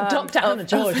 Dr. Hannah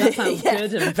George, that sounds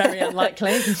good and very unlikely.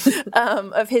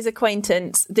 Of his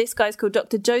acquaintance. This guy's called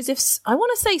Dr. Joseph, I want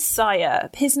to say Sire.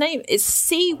 His name is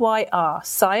C-Y-R.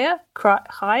 Sire?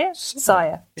 Sire.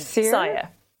 Sire?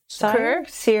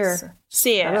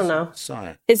 Sear. I don't know.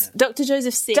 Sire. It's Dr.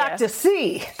 Joseph Sear. Dr.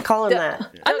 C. Call him that.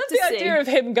 I love the idea of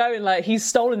him going like, he's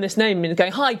stolen this name and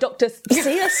going, hi, Dr.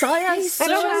 Sear, Sire?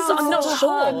 I'm not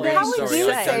sure. How would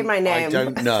you say my name? I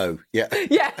don't know. Yeah.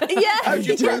 Yeah. How do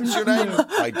you pronounce your name?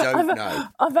 I don't know.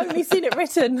 I've only seen it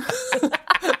written.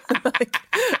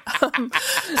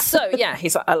 So, yeah,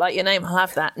 he's like, I like your name, I'll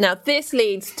have that. Now, this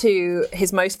leads to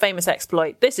his most famous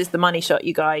exploit. This is the money shot,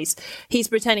 you guys. He's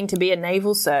pretending to be a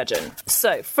naval surgeon.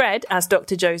 So, Fred, as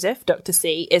Dr. Joseph, Dr.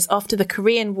 C, is off to the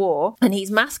Korean War, and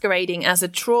he's masquerading as a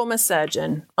trauma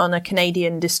surgeon on a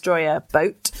Canadian destroyer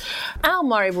boat. Al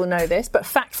Murray will know this, but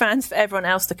fact fans, for everyone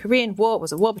else, the Korean War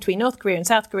was a war between North Korea and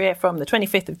South Korea from the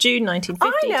 25th of June,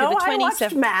 1950 to the 27th. I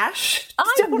watched MASH.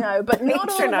 I know, but not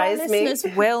all of our listeners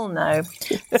will know.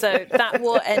 So that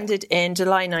war ended in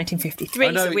July 1953.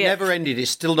 I know, so it never ended.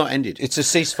 It's still not ended. It's a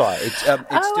ceasefire. It's still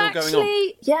going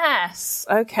on. Yes.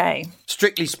 Okay.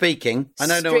 Strictly speaking, I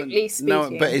know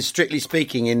but it's strictly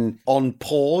speaking on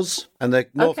pause, and the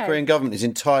North Korean government is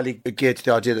entirely geared to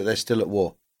the idea that they're still at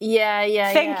war.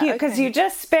 Yeah. Thank you, because you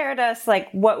just spared us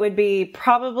what would be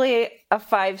probably a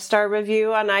 5-star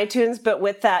review on iTunes, but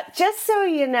with that, just so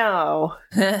you know.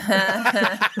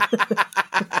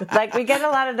 We get a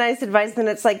lot of nice advice, and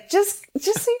it's just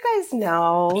so you guys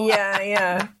know.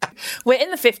 Yeah. We're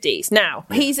in the 50s. Now,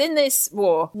 he's in this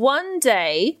war. One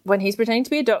day, when he's pretending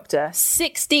to be a doctor,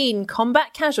 16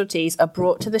 combat casualties are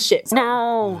brought to the ship. No.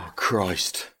 Oh,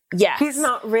 Christ. Yes. He's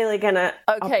not really going to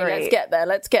operate.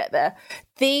 Let's get there.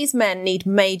 These men need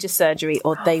major surgery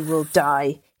or they will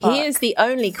die. He is the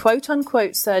only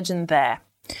quote-unquote surgeon there.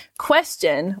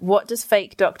 Question, what does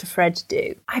fake Dr. Fred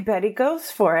do? I bet he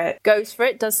goes for it.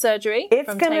 Does surgery.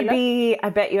 It's going to be, I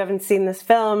bet you haven't seen this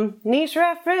film, niche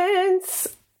reference,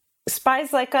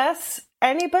 Spies Like Us.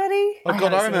 Anybody? Oh,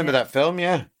 God, I remember that film,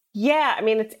 yeah. Yeah, I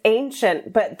mean, it's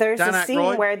ancient, but there's Dan a scene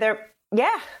Aykroyd? where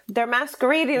they're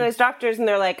masquerading as doctors, and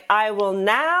they're like, I will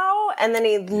now, and then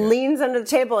he leans under the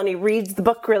table and he reads the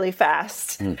book really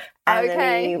fast. And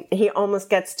then he almost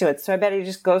gets to it. So I bet he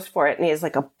just goes for it, and he has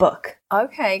like a book.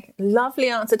 Okay, lovely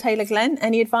answer, Taylor Glenn.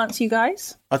 Any advice, you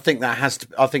guys? I think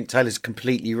Taylor's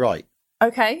completely right.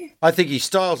 Okay. I think he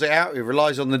styles it out. He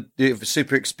relies on the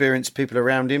super experienced people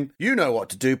around him. You know what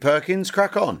to do, Perkins.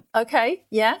 Crack on. Okay,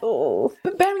 yeah. Oh.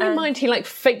 But bearing in mind, he like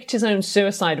faked his own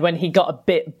suicide when he got a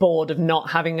bit bored of not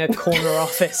having a corner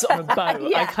office on a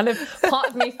boat. I kind of, part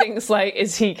of me thinks like,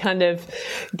 is he kind of...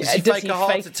 Does he fake a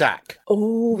heart attack?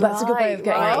 Oh, that's a good way of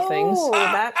getting at things.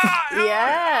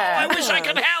 Yeah. I wish I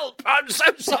could help. I'm so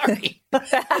sorry.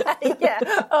 Yeah.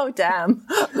 Oh, damn.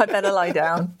 I better lie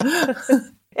down.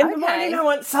 In the morning, I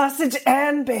want sausage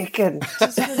and bacon.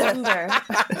 Just remember.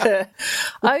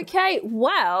 Okay,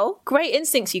 well, great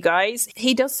instincts, you guys.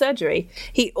 He does surgery.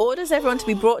 He orders everyone to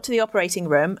be brought to the operating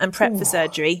room and prepped for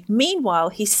surgery. Meanwhile,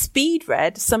 he speed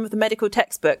read some of the medical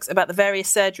textbooks about the various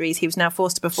surgeries he was now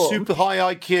forced to perform. Super high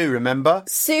IQ, remember?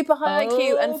 Super high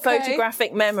IQ and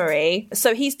photographic memory.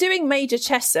 So he's doing major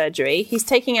chest surgery. He's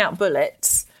taking out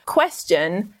bullets.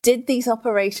 Question, did these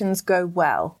operations go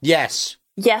well? Yes.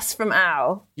 Yes from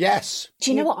Al. Yes.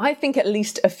 Do you know what? I think at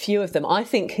least a few of them. I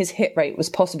think his hit rate was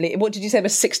possibly, what did you say, it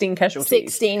was 16 casualties?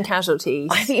 16 casualties.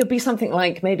 I think it would be something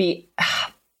like maybe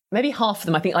half of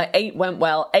them. I think like 8 went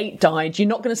well, 8 died. You're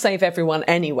not going to save everyone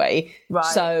anyway. Right.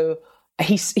 So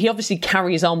he obviously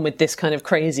carries on with this kind of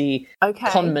crazy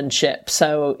conmanship.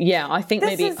 So yeah, I think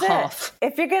maybe half.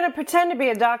 If you're going to pretend to be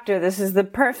a doctor, this is the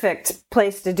perfect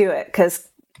place to do it, because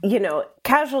you know,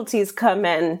 casualties come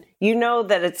in, you know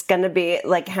that it's going to be,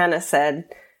 like Hannah said,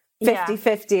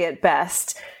 50-50 at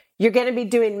best. You're going to be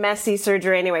doing messy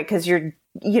surgery anyway, because you're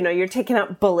taking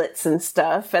out bullets and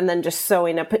stuff and then just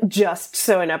sewing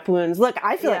up wounds. Look,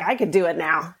 I feel like I could do it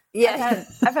now. Yeah.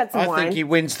 I've had some wine. I think he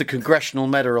wins the Congressional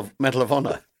Medal of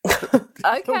Honor.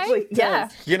 Okay, yeah.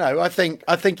 You know, I think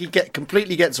he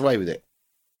completely gets away with it.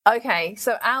 Okay,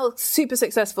 so Al, super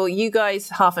successful. You guys,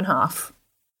 half and half.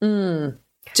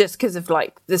 Just because of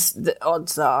like this, the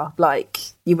odds are like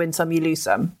you win some, you lose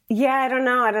some. Yeah, I don't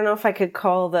know if I could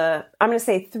call I'm going to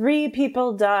say 3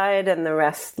 people died and the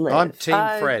rest lived. I'm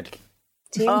Team Fred.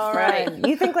 Team Fred.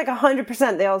 You think like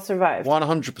 100% they all survived?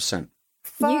 100%.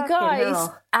 You guys,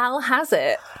 Al has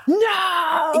it.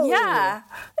 No! Yeah.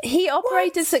 He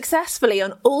operated successfully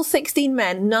on all 16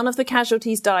 men. None of the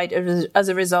casualties died as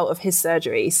a result of his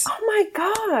surgeries. Oh my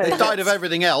God. They died of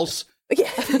everything else. Yeah,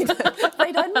 they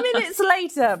died minutes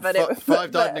later, but it was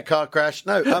 5 died in a car crash.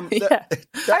 No, I was going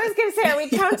to say, are we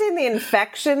counting the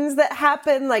infections that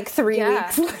happened like 3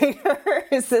 weeks later?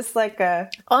 Is this like a...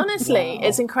 Honestly,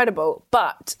 it's incredible,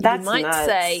 but you might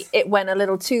say it went a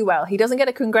little too well. He doesn't get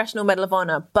a Congressional Medal of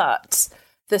Honor, but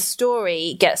the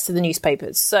story gets to the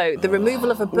newspapers. So the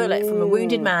removal of a bullet from a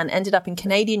wounded man ended up in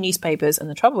Canadian newspapers, and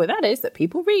the trouble with that is that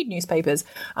people read newspapers.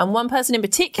 And one person in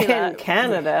particular... In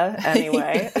Canada,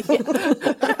 anyway.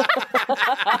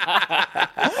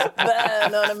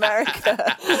 Burn on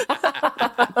America.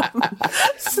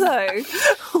 So,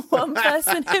 one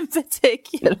person in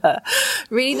particular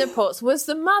reading the reports was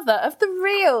the mother of the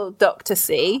real Dr.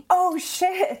 C. Oh,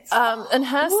 shit. And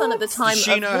her son at the time... Does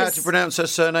she know how to pronounce her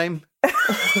surname?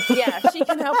 Yeah, she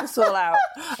can help us all out.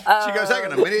 She goes, hang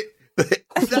on a minute.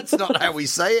 That's not how we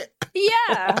say it.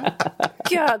 Yeah.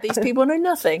 God, these people know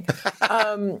nothing.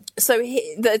 So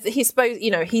he's supposed,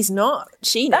 he's not.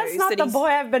 She knows that's not that the boy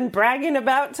I've been bragging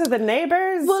about to the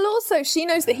neighbors. Well, also she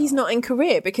knows that he's not in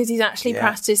Korea because he's actually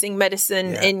practicing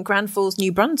medicine in Grand Falls,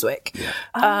 New Brunswick.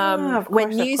 Yeah. When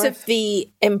news of the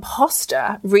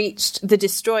imposter reached the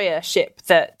destroyer ship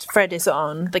that Fred is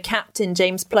on, the captain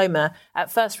James Plomer at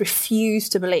first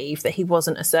refused to believe that he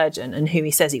wasn't a surgeon and who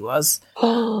he says he was.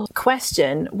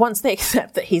 Question, once they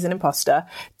accept that he's an imposter,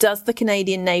 does the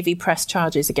Canadian Navy press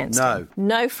charges against him?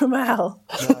 No from Al.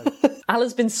 No. Al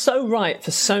has been so right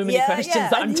for so many questions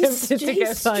that I'm tempted to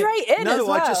go straight in as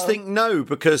well. I just think no,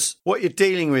 because what you're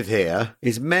dealing with here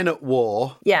is men at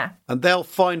war. Yeah. And they'll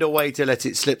find a way to let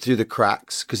it slip through the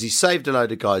cracks because he saved a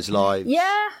load of guys' lives.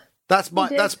 Yeah. That's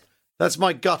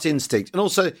my gut instinct. And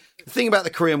also, the thing about the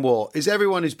Korean War is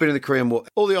everyone who's been in the Korean War,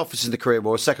 all the officers in the Korean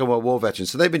War are Second World War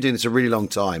veterans. So they've been doing this a really long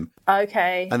time.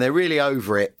 Okay. And they're really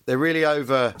over it. They're really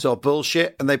over sort of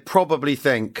bullshit. And they probably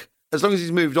think, as long as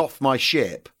he's moved off my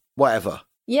ship, whatever.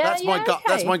 Yeah, that's my gut. okay.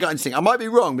 That's my gut instinct. I might be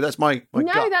wrong, but that's my gut.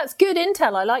 No, that's good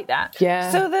intel. I like that.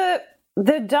 Yeah. So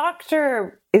the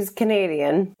doctor is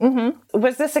Canadian. Mm-hmm.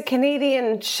 Was this a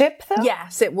Canadian ship, though?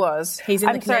 Yes, it was. He's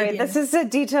in the Canadian. Sorry, this is a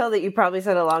detail that you probably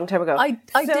said a long time ago. I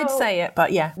did say it,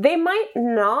 but yeah. They might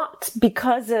not,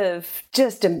 because of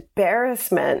just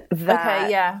embarrassment,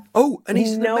 that Oh, and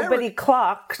he's nobody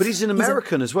clocked. But he's an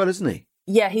American as well, isn't he?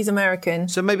 Yeah, he's American.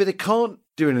 So maybe they can't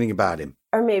do anything about him.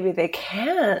 Or maybe they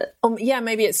can't. Yeah,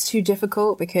 maybe it's too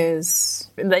difficult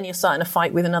because then you're starting a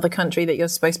fight with another country that you're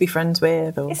supposed to be friends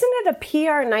with. Or... Isn't it a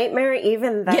PR nightmare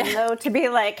even then, though, to be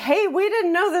like, hey, we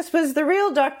didn't know this was the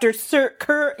real Dr. Sir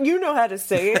Kerr. You know how to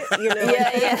say it. You know,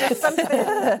 just something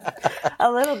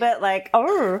a little bit like,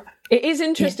 oh. It is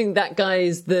interesting that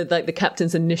the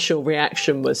captain's initial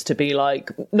reaction was to be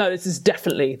like, no, this is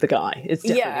definitely the guy. It's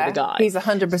definitely the guy. He's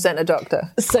 100% a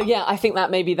doctor. So yeah, I think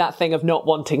that may be that thing of not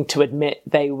wanting to admit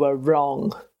they were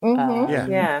wrong.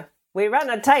 Mm-hmm. Yeah. We run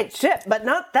a tight ship, but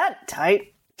not that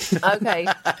tight. Okay.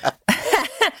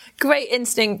 Great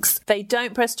instincts. They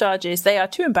don't press charges. They are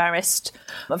too embarrassed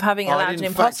of having allowed an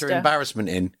imposter. Factor embarrassment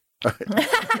in.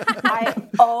 I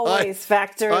always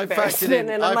factor embarrassment in.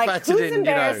 And I'm like, who's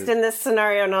embarrassed in this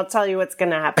scenario? And I'll tell you what's going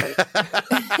to happen.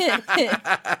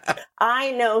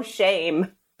 I know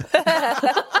shame.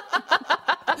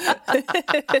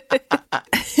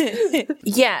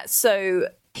 Yeah, so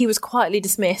he was quietly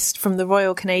dismissed from the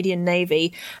Royal Canadian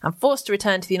Navy and forced to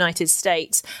return to the United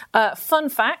States. Fun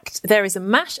fact, there is a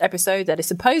MASH episode that is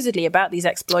supposedly about these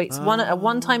exploits. A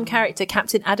one-time character,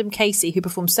 Captain Adam Casey, who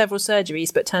performed several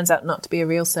surgeries but turns out not to be a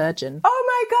real surgeon.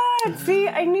 Oh my God! See,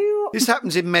 I knew... This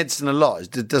happens in medicine a lot,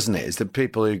 doesn't it? It's the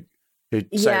people who say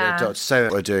they're doctors, say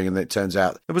what they're doing, and it turns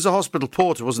out there was a hospital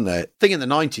porter, wasn't there? I think in the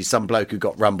 90s, some bloke who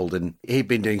got rumbled and he'd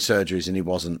been doing surgeries and he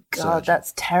wasn't. God,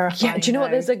 that's terrifying. Yeah, do you know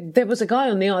what? There was a guy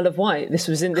on the Isle of Wight. This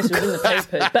was in the papers.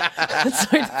 But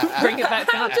sorry to bring it back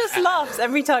down. Just laughs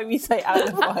every time you say Isle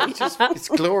of Wight. It's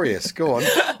glorious. Go on.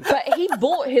 But he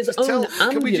bought his own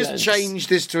ambulance. Can we just change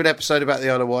this to an episode about the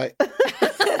Isle of Wight?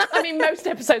 I mean, most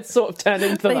episodes sort of turn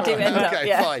into that. They do end up,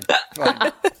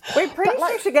 fine. We're pretty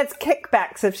sure she gets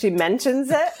kickbacks if she mentions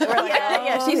it. We're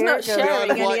like, she's not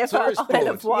sharing any of her Isle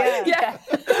of Wight. Yeah.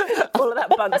 All of that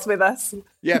bunts with us.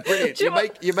 Yeah, brilliant.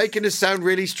 You're making us sound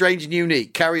really strange and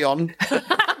unique. Carry on.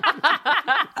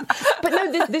 But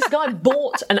no, this guy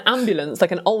bought an ambulance,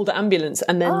 like an older ambulance,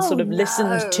 and then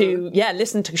listened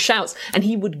to shouts, and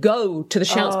he would go to the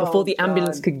shouts before the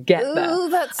ambulance could get there. Ooh,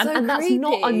 that's so and that's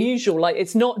not unusual. Like,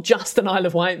 it's not just an Isle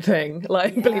of Wight thing,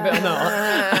 like, believe it or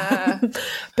not.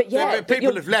 But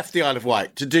people have left the Isle of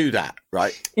Wight to do that,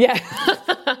 right? Yeah.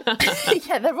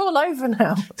 Yeah, they're all over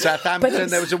now. Southampton,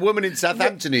 there was a woman in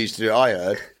Southampton who used to do it, I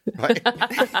heard. Right.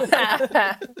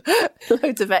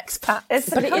 Loads of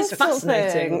expats. But it is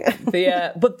fascinating.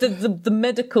 The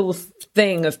medical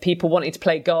thing of people wanting to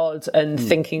play God and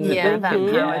thinking that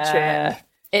power trip.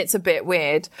 It's a bit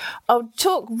weird. I'll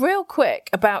talk real quick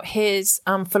about his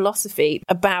philosophy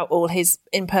about all his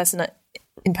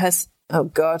oh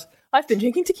God, I've been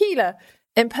drinking tequila.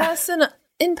 Impersonations.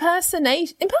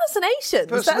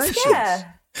 That's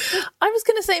I was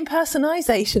going to say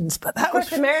impersonations, but that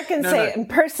was Americans say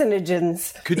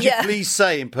impersonations. Could you please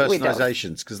say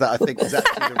impersonations? Because that I think is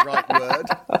actually the right word.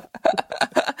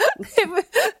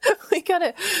 We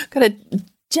gotta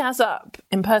jazz up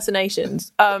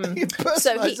impersonations.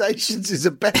 Impersonations is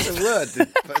a better word than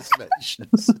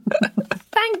impersonations.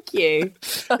 Thank you.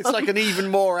 It's like an even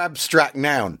more abstract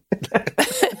noun.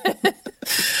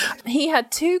 He had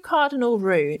 2 cardinal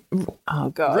runes. Oh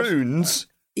God, runes.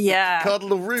 Yeah.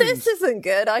 Cardinal runes. This isn't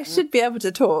good. I should be able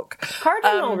to talk.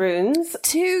 Cardinal runes?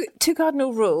 2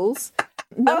 cardinal rules.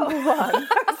 Number 1. I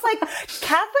was like,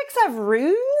 Catholics have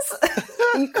runes?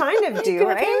 You kind of do,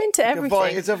 right? They're into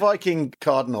everything. It's a Viking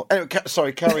cardinal. Anyway,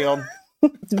 sorry, carry on.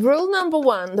 Rule number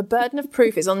 1, the burden of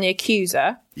proof is on the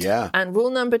accuser. Yeah. And rule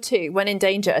number 2, when in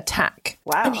danger, attack.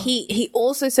 Wow. And he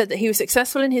also said that he was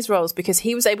successful in his roles because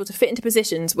he was able to fit into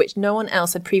positions which no one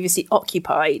else had previously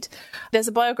occupied. There's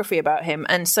a biography about him,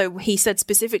 and so he said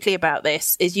specifically about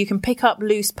this is you can pick up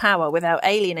loose power without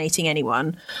alienating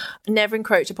anyone, never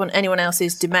encroach upon anyone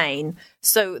else's domain.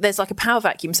 So there's like a power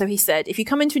vacuum. So he said, if you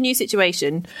come into a new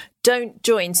situation, don't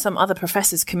join some other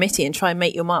professor's committee and try and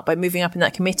make your mark by moving up in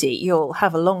that committee. You'll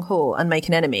have a long haul and make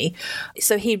an enemy.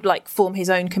 So he'd form his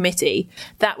own committee.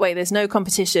 That way there's no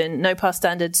competition, no past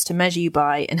standards to measure you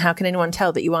by, and how can anyone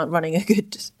tell that you aren't running a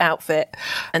good outfit?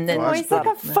 And then he's like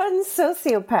a fun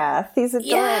sociopath. He's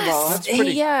adorable.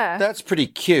 Yes, that's pretty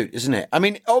cute, isn't it? I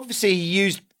mean, obviously he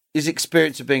used his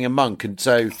experience of being a monk, and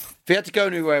so if he had to go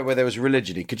anywhere where there was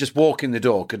religion, he could just walk in the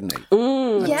door, couldn't he?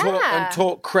 and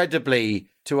taught credibly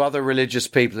to other religious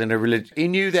people in a religion. He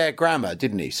knew their grammar,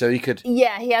 didn't he? So he could...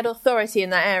 Yeah, he had authority in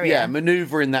that area. Yeah,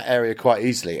 manoeuvre in that area quite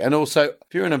easily. And also,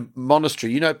 if you're in a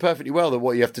monastery, you know perfectly well that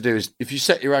what you have to do is, if you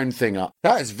set your own thing up,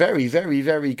 that is very, very,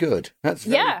 very good. That's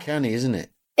very canny, isn't it?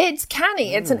 It's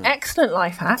canny. It's an excellent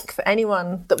life hack for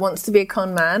anyone that wants to be a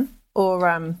con man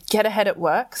or get ahead at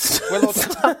work. Well, or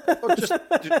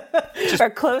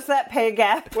or close that pay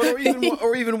gap. Well,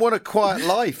 or even want a quiet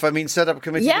life. I mean, set up a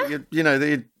committee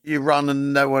that you run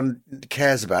and no one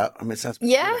cares about. I mean, it sounds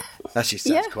actually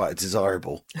sounds quite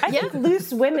desirable. I think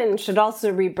loose women should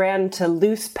also rebrand to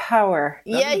loose power.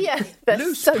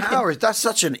 Loose power. That's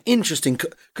such an interesting,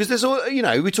 because there's all,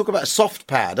 we talk about soft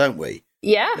power, don't we?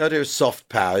 Yeah. The idea of soft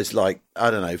power is like, I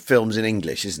don't know, films in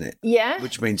English, isn't it? Yeah.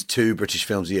 Which means 2 British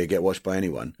films a year get watched by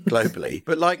anyone globally.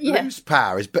 But like loose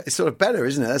power is it's sort of better,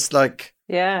 isn't it? That's like...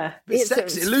 Yeah.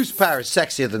 Loose power is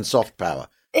sexier than soft power.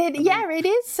 It is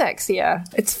sexier.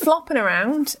 It's flopping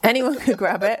around. Anyone could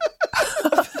grab it.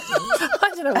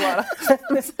 I don't know what.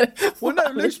 Well,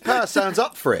 no, loose power sounds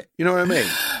up for it. You know what I mean?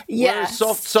 Yeah.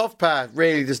 Soft power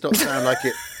really does not sound like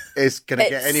it is going to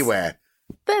get anywhere.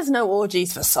 There's no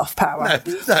orgies for soft power.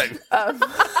 No.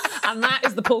 And that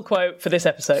is the pull quote for this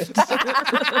episode.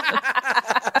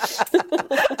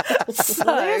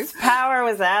 Loose power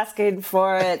was asking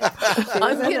for it.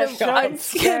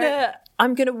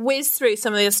 I'm gonna whiz through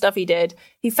some of the stuff he did.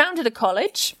 He founded a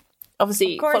college,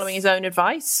 obviously following his own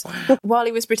advice, while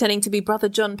he was pretending to be Brother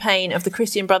John Payne of the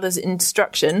Christian Brothers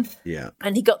Instruction. Yeah.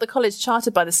 And he got the college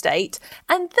chartered by the state.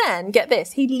 And then, get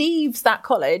this, he leaves that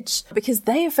college because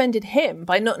they offended him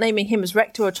by not naming him as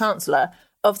rector or chancellor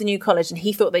of the new college, and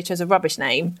he thought they chose a rubbish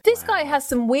name. This guy has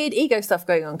some weird ego stuff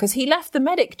going on, because he left the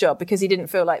medic job because he didn't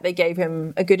feel like they gave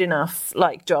him a good enough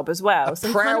job as well. A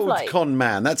proud con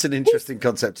man. That's an interesting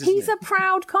concept, isn't it? He's a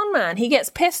proud con man. He gets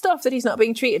pissed off that he's not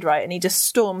being treated right, and he just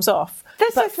storms off.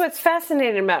 This is what's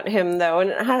fascinating about him, though,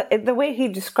 and the way he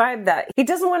described that. He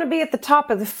doesn't want to be at the top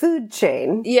of the food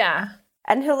chain. Yeah.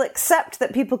 And he'll accept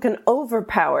that people can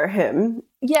overpower him.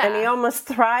 Yeah. And he almost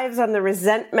thrives on the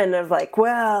resentment of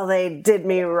well, they did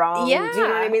me wrong. Yeah. Do you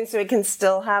know what I mean? So he can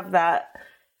still have that.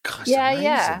 Gosh,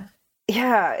 yeah.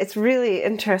 Yeah, it's really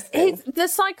interesting. The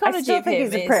psychology I still of think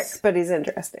him he's a prick, but he's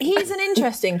interesting. He's an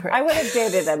interesting prick. I would have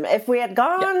dated him. If we had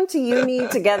gone to uni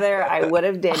together, I would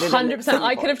have dated him. 100%.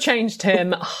 I could have changed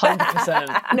him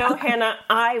 100%. No, Hannah,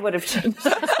 I would have changed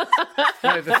him.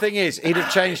 No, the thing is, he'd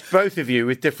have changed both of you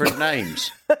with different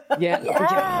names. Yeah.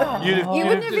 You'd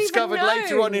have discovered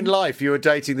later on in life you were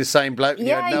dating the same bloke. And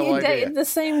you had no idea. Dated the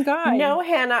same guy. No,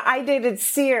 Hannah, I dated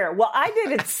Sear. Well, I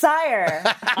dated Sire.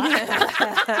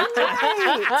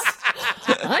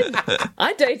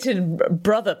 I dated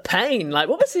Brother Payne. Like,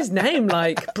 what was his name?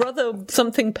 Like, Brother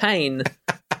something Payne.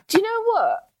 Do you know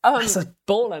what? That's a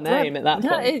baller name at that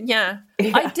point. Yeah.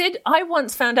 I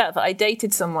once found out that I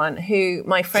dated someone who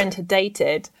my friend had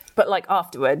dated, but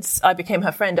afterwards, I became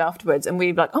her friend afterwards, and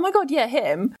we were like, oh my God, yeah,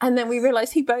 him. And then we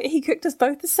realised he cooked us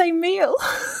both the same meal.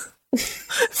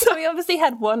 So we obviously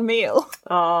had one meal.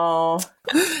 Oh.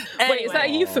 Anyway. Wait, is that a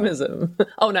euphemism?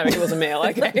 Oh no, it was a meal,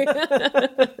 okay.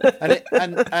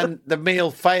 and the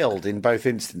meal failed in both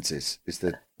instances.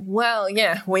 Well,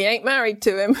 yeah, we ain't married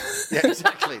to him. Yeah,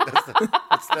 exactly.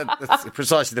 That's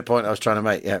precisely the point I was trying to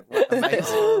make. Yeah,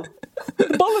 amazing.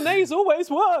 Bolognese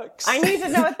always works. I need to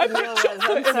know what the meal was.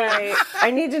 I'm sorry.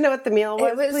 I need to know what the meal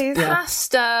was, It was please.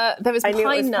 pasta. There was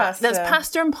pine nuts. There's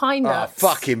pasta and pine nuts. Oh,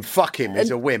 fuck him.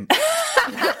 He's a wimp. There's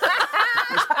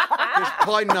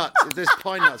pine nuts. If there's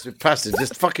pine nuts with pasta,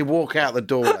 just fucking walk out the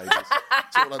door, ladies.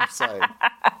 That's all I'm saying.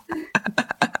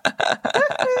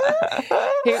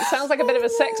 It sounds like a bit of a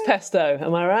sex pesto,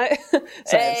 am I right? So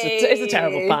it's a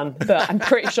terrible pun, but I'm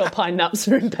pretty sure pine nuts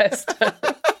are in pesto.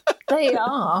 They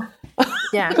are.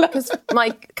 Yeah, because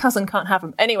my cousin can't have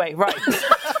them. Anyway, right.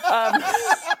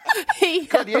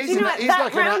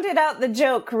 That rounded out the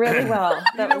joke really well.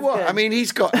 You know what? Good. I mean,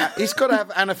 he's got to have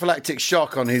anaphylactic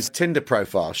shock on his Tinder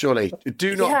profile, surely.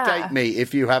 Do not date me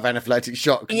if you have anaphylactic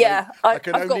shock. Yeah, I've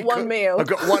got one meal. I've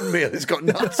got one meal. It's got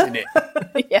nuts in it.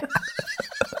 Yeah.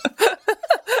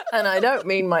 And I don't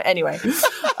mean my... Anyway.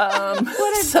 What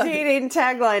a dating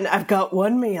tagline. I've got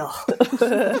one meal.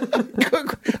 I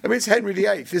mean, it's Henry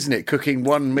VIII, isn't it? Cooking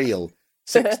one meal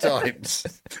 6 times.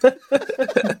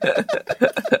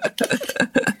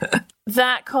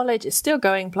 That college is still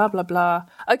going, blah, blah, blah.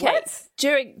 Okay. What?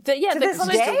 During the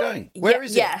college... Still going? Where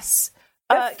is it? Yes.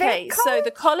 Okay, so the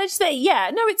college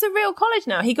it's a real college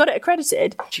now. He got it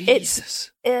accredited. Jesus.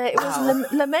 It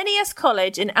was Lamenius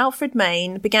College in Alfred,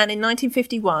 Maine, began in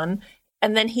 1951.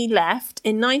 and then he left.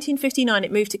 In 1959,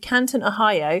 it moved to Canton,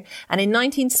 Ohio, and in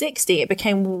 1960, it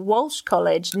became Walsh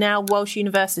College, now Walsh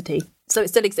University. So it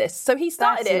still exists. So he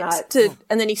started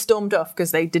and then he stormed off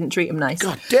because they didn't treat him nice.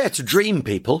 God, dare to dream,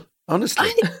 people. Honestly.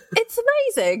 It's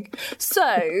amazing.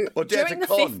 So or dare during to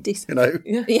the con, 50s. you know?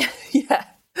 Yeah.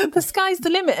 The sky's the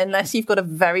limit unless you've got a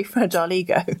very fragile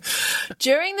ego.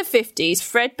 During the 50s,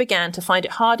 Fred began to find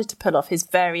it harder to pull off his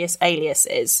various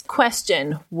aliases.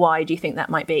 Question, why do you think that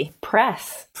might be?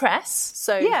 Press.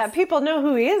 So yeah, people know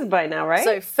who he is by now, right?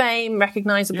 So fame,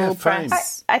 recognisable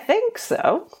press. I think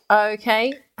so.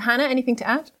 Okay. Hannah, anything to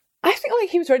add? I feel like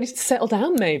he was ready to settle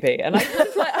down, maybe, and I kind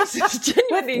of like I just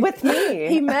genuinely with me.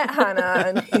 He met Hannah,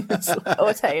 and he was like,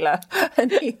 or Taylor,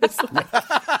 and he was like,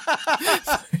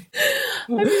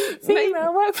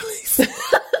 "Female workplace."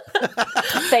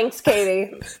 Thanks,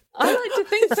 Katie. I like to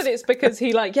think that it's because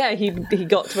he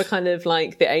got to a kind of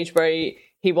like the age where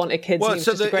he wanted kids. Well, and he was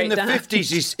so just a great in the dad.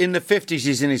 50s, in the 50s,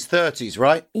 he's in his 30s,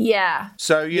 right? Yeah.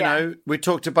 So you know, we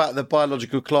talked about the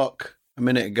biological clock a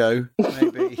minute ago,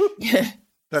 maybe.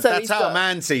 That's how a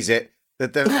man sees it.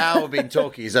 That the hour being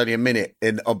talking is only a minute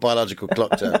on biological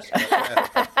clock terms.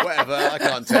 Whatever, I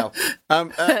can't tell. I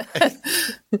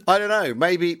don't know.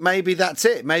 Maybe that's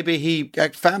it. Maybe he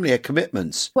had family, had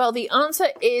commitments. Well, the answer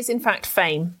is, in fact,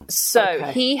 fame. So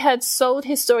he had sold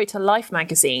his story to Life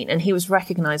magazine, and he was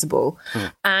recognisable.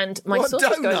 And my what sources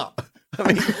donut? go. I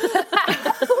mean,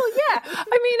 well, yeah.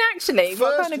 I mean, actually, First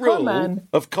what kind of rule con man?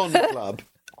 of Con Club.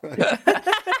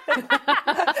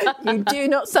 You do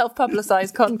not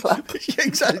self-publicise Con Club.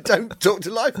 Exactly. Don't talk to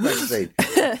Life magazine.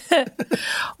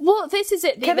 Well, this is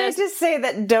it. Can I just say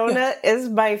that donut is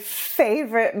my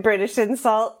favourite British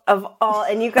insult of all,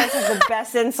 and you guys have the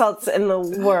best insults in the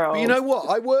world. You know what?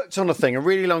 I worked on a thing a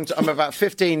really long time, about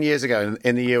 15 years ago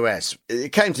in the US.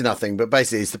 It came to nothing, but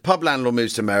basically it's the pub landlord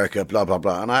moves to America, blah, blah,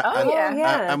 blah. And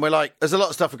and we're like, there's a lot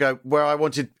of stuff ago where I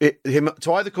wanted him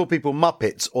to either call people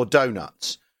Muppets or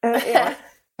Donuts. Yeah.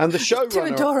 And the showrunner, too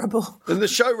adorable. And the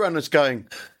showrunner's going,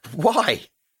 why?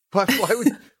 Why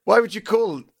would you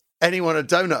call anyone a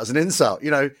donut as an insult?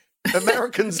 You know,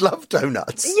 Americans love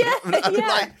donuts. Yeah, I'm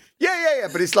like, yeah.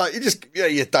 But it's like you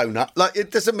a donut. Like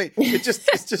it doesn't mean it's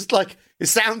just like it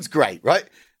sounds great, right?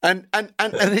 And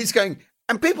he's going.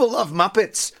 And people love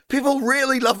Muppets. People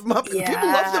really love Muppets. Yeah. People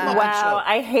love the Muppet Show. Wow,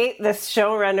 I hate this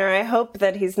showrunner. I hope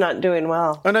that he's not doing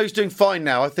well. I know he's doing fine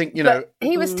now. I think, you know... But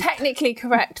he was technically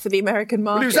correct for the American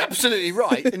market. Well, he was absolutely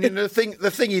right. And you know, the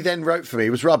thing he then wrote for me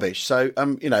was rubbish. So,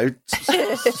 you know,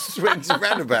 swings and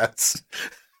roundabouts.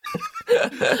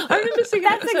 I remember seeing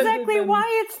That's exactly why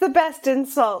it's the best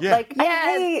insult. Yeah. Like, I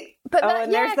hate...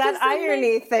 there's that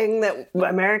irony thing that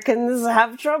Americans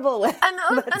have trouble with. And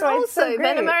also,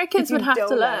 then Americans would have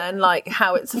to learn, like,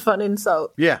 how it's a fun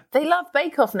insult. Yeah. They love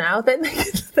Bake Off now. Then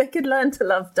they could learn to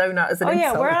love donut as an insult.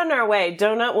 Oh, yeah, we're on our way.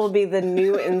 Donut will be the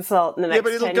new insult in the next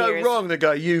 10 years. Yeah, but it'll go wrong. They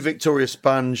go, you Victoria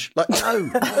Sponge. Like, no,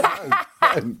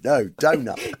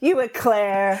 donut. You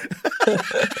Eclair.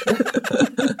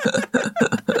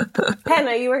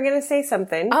 Hannah, you were going to say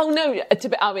something. Oh, no,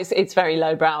 it's very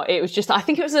lowbrow. It was just, I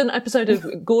think it was an episode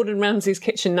of Gordon Ramsay's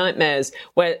Kitchen Nightmares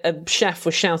where a chef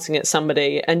was shouting at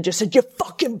somebody and just said, "You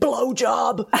fucking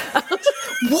blowjob."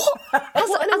 What?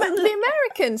 The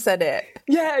American said it.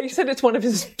 Yeah, he said it to one of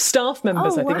his staff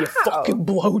members. I think, "You fucking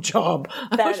blowjob."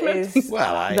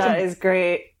 That is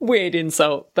great. Weird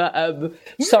insult, but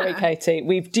sorry, Katie,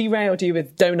 we've derailed you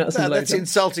with donuts and That's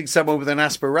insulting someone with an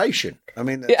aspiration. I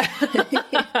mean, yeah.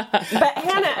 But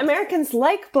Hannah, Americans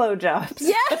like blowjobs.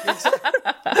 Yeah,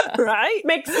 right?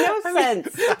 Makes no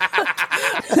sense.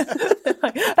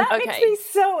 That makes me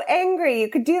so angry. You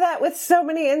could do that with so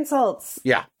many insults.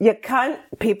 Yeah. You cunt.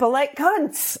 People like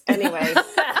cunts. Anyway.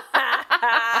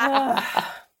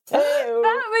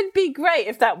 That would be great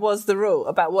if that was the rule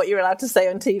about what you're allowed to say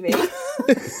on TV.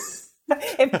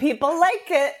 If people like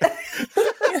it.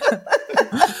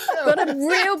 Got a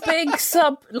real big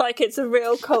like it's a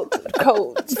real cult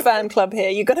fan club here.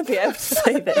 You've got to be able to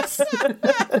say this.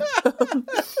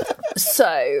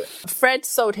 So, Fred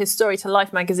sold his story to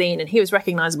Life magazine and he was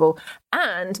recognisable.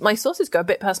 And my sources go a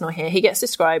bit personal here. He gets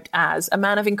described as a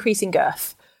man of increasing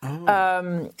girth.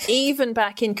 Even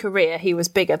back in Korea, he was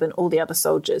bigger than all the other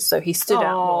soldiers, so he stood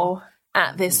out more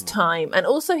at this time. And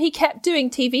also he kept doing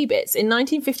TV bits. In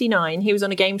 1959, he was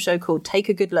on a game show called Take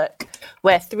a Good Look,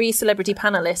 where 3 celebrity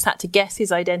panellists had to guess his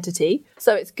identity.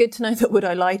 So it's good to know that Would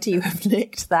I Lie to You have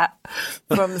nicked that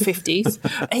from the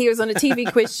 50s. He was on a TV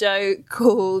quiz show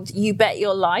called You Bet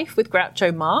Your Life with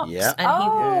Groucho Marx. Yeah.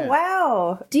 And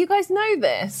wow. Do you guys know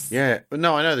this? Yeah. But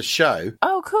no, I know the show.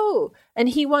 Oh, cool. And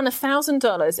he won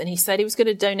 $1,000, and he said he was going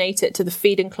to donate it to the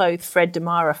Feed and Clothe Fred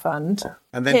Damara Fund.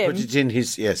 And then put it in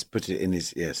his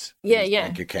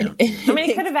bank account. I mean,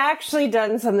 he could have actually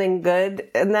done something good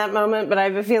in that moment, but I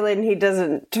have a feeling he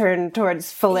doesn't turn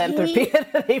towards philanthropy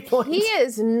at any point. He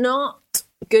is not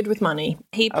good with money.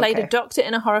 He played a doctor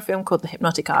in a horror film called The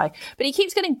Hypnotic Eye, but he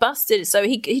keeps getting busted, so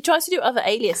he tries to do other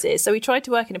aliases. So he tried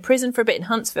to work in a prison for a bit in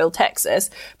Huntsville, Texas,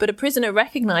 but a prisoner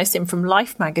recognised him from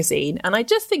Life magazine, and I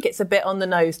just think it's a bit on the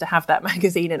nose to have that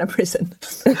magazine in a prison.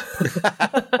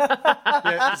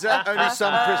 Only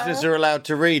some prisoners are allowed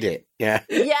to read it. Yeah.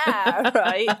 Yeah,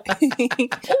 right.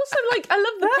 Also, like, I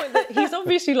love the point that he's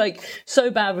obviously, like, so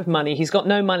bad with money. He's got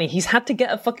no money. He's had to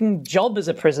get a fucking job as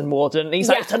a prison warden. And he's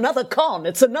like, it's another con.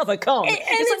 It's another con. It's like, no,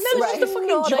 it's just a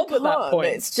fucking job at that point.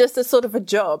 It's just a sort of a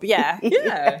job, yeah.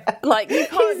 Yeah. Like, you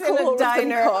can't He's in a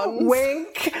diner.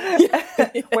 Wink.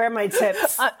 Where are my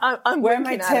tips? I'm Where are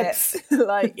my winking at tips? it.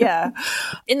 Like, yeah.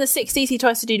 In the 60s, he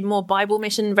tries to do more Bible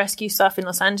mission rescue stuff in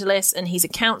Los Angeles, and he's a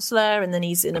counselor, and then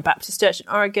he's in a Baptist church in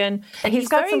Oregon. And he's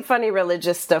got some funny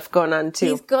religious stuff going on too.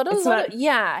 He's got a lot of,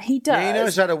 yeah, he does. Yeah, he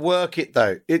knows how to work it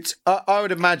though. It's I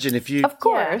would imagine if you, of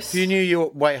course, if you knew your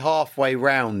way halfway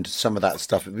round some of that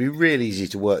stuff, it'd be really easy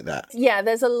to work that. Yeah,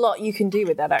 there's a lot you can do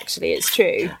with that. Actually, it's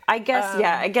true. I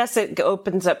guess it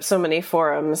opens up so many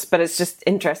forums, but it's just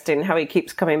interesting how he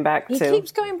keeps coming back to. He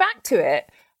keeps going back to it.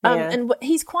 And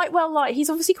he's quite well liked. He's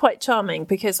obviously quite charming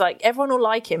because, like, everyone will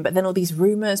like him, but then all these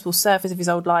rumours will surface of his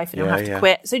old life and he'll have to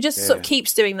quit. So he just sort of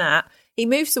keeps doing that. He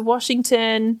moves to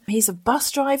Washington. He's a bus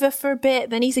driver for a bit.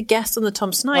 Then he's a guest on the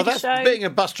Tom Snyder show. Being a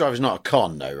bus driver is not a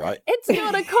con, though, right? It's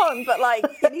not a con, but like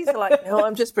he's like, no,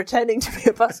 I'm just pretending to be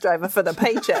a bus driver for the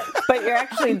paycheck. But you're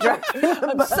actually driving.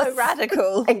 I'm so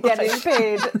radical and getting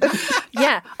paid.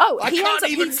 Yeah. Oh, I can't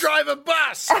even drive a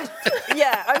bus.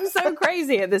 Yeah, I'm so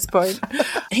crazy at this point.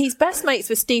 He's best mates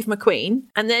with Steve McQueen,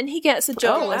 and then he gets a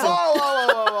job.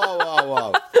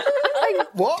 Whoa.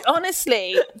 What?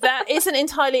 Honestly, that isn't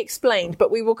entirely explained,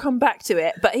 but we will come back to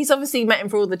it. But he's obviously met him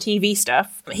for all the TV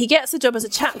stuff. He gets a job as a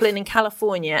chaplain in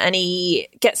California, and he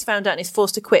gets found out and is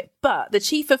forced to quit. But the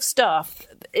chief of staff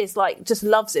is like, just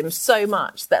loves him so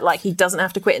much that like he doesn't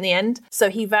have to quit in the end. So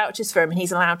he vouches for him and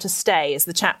he's allowed to stay as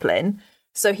the chaplain.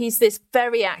 So he's this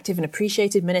very active and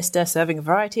appreciated minister serving a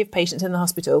variety of patients in the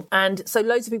hospital. And so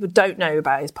loads of people don't know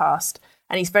about his past.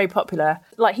 And he's very popular.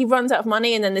 Like, he runs out of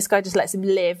money and then this guy just lets him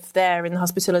live there in the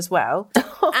hospital as well.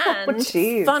 And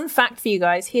fun fact for you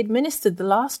guys, he administered the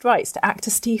last rites to actor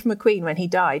Steve McQueen when he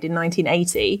died in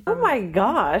 1980. Oh my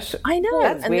gosh. I know.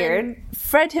 That's weird. Then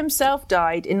Fred himself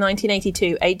died in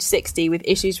 1982, age 60, with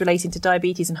issues relating to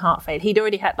diabetes and heart failure. He'd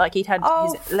already had, like, his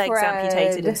legs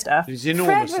amputated and stuff. He's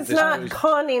enormous. Fred was not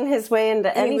conning his way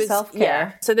into any self-care.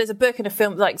 Yeah. So there's a book and a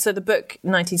film, so the book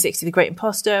 1960, The Great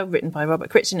Imposter, written by Robert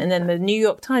Critchin, and then the New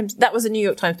York Times, that was a New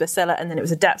York Times bestseller, and then it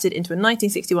was adapted into a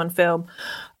 1961 film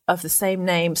of the same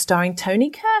name starring Tony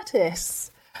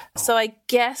Curtis. So I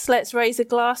guess let's raise a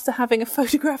glass to having a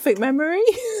photographic memory.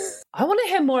 I want to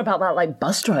hear more about that, like,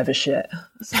 bus driver shit.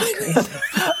 That sounds crazy.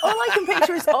 All I can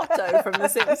picture is Otto from The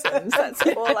Simpsons. That's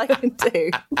all I can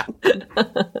do.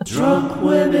 Drunk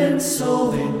women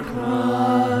solving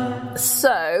crime.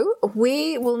 So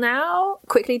we will now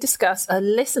quickly discuss a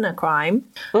listener crime.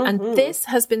 And this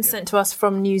has been sent to us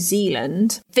from New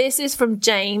Zealand. This is from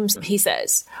James. He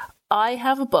says, I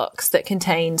have a box that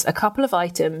contains a couple of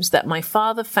items that my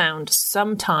father found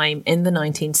sometime in the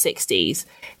 1960s.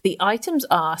 The items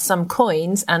are some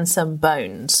coins and some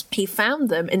bones. He found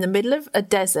them in the middle of a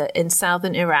desert in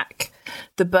southern Iraq.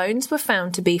 The bones were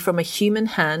found to be from a human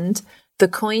hand. The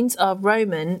coins are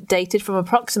Roman, dated from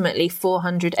approximately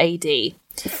 400 AD.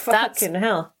 Fucking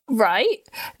hell. Right?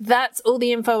 That's all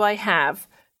the info I have.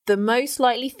 The most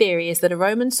likely theory is that a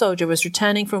Roman soldier was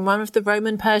returning from one of the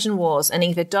Roman-Persian wars and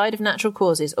either died of natural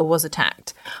causes or was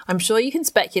attacked. I'm sure you can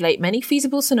speculate many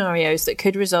feasible scenarios that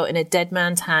could result in a dead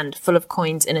man's hand full of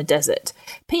coins in a desert.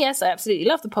 P.S. I absolutely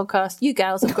love the podcast. You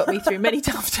gals have got me through many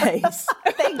tough days.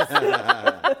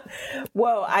 Thanks.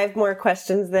 Whoa, I have more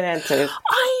questions than answers.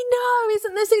 I know,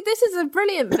 isn't this is a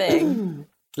brilliant thing.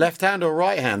 Left hand or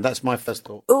right hand? That's my first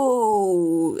thought.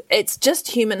 Ooh, it's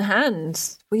just human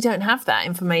hands. We don't have that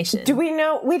information. Do we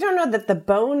know? We don't know that the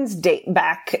bones date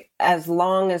back as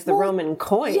long as the Roman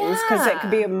coins, because it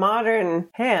could be a modern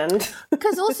hand.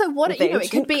 Because also,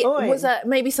 it could be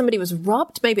maybe somebody was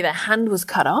robbed, maybe their hand was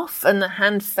cut off, and the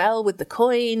hand fell with the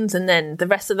coins, and then the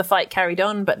rest of the fight carried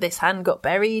on, but this hand got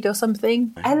buried or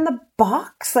something. And the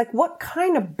box, like what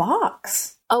kind of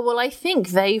box? Oh, well, I think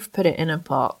they've put it in a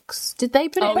box. Did they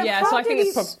put it in a box? So I think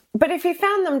it's But if he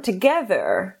found them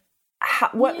together,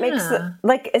 what makes it,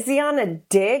 like, is he on a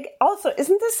dig? Also,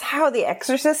 isn't this how The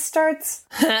Exorcist starts?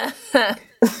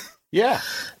 Yeah.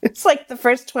 It's like the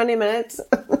first 20 minutes.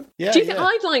 Yeah,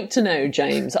 I'd like to know,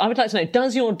 James, I would like to know,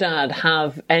 does your dad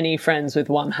have any friends with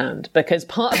one hand? Because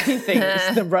part of me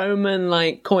thinks the Roman,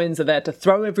 like, coins are there to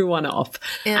throw everyone off.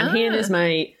 Yeah. And he and his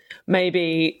mate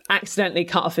maybe accidentally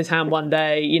cut off his hand one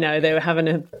day. You know, they were having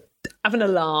a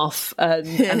laugh and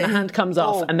the hand comes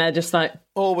off and they're just like...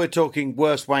 Or we're talking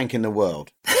worst wank in the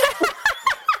world.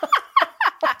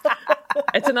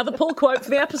 It's another Paul quote for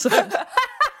the episode.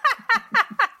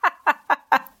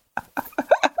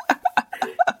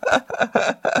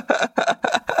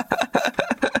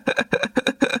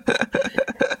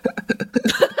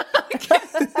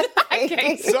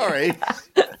 Okay. Sorry.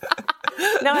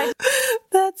 No,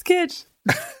 that's good.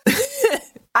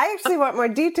 I actually want more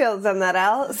details on that,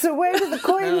 Al. So where do the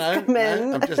coins come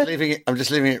in? I'm just leaving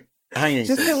it hanging.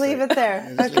 Just gonna leave it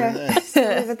there. Okay.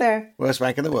 Leave it there. Worst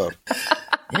wank in the world.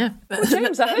 Yeah. Well,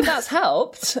 James, I hope that's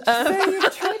helped. So you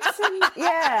tried some...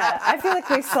 Yeah, I feel like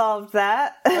we solved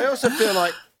that. I also feel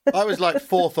like I was like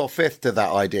fourth or fifth to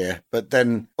that idea, but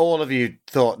then all of you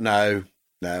thought, no,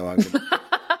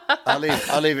 I'll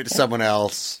leave it to someone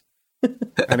else.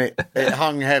 And it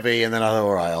hung heavy, and then I thought,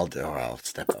 all right, I'll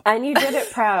step up. And you did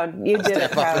it proud. You did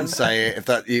it proud. Step up and say it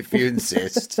if you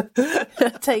insist.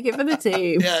 Take it for the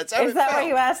team. Yeah, is that why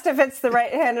you asked if it's the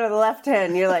right hand or the left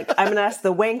hand? You're like, I'm going to ask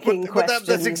the wanking question.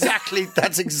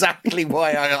 That's exactly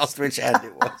why I asked which hand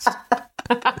it was.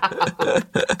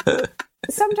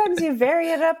 Sometimes you vary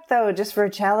it up, though, just for a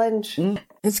challenge.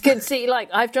 It's good. See, like,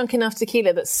 I've drunk enough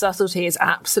tequila that subtlety is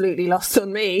absolutely lost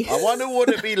on me. I wonder what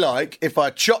it'd be like if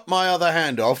I chopped my other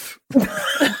hand off.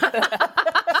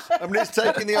 I mean, it's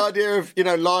taking the idea of,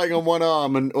 lying on one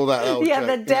arm and all that. Yeah,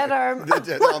 the dead arm. The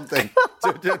dead arm thing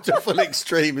to full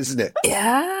extreme, isn't it?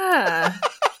 Yeah.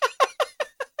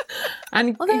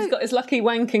 And he's got his lucky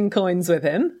wanking coins with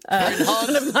him.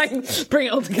 Kind of like bring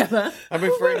it all together. I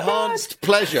mean, for enhanced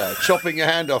pleasure, chopping your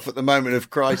hand off at the moment of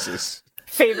crisis.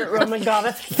 Favorite Roman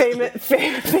goddess.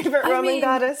 Favorite Roman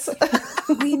goddess.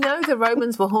 We know the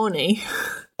Romans were horny.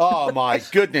 Oh my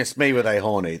goodness me, were they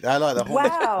horny? They're like the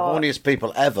horniest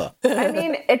people ever. I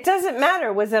mean, it doesn't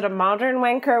matter. Was it a modern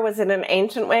wanker? Was it an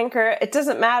ancient wanker? It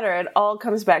doesn't matter. It all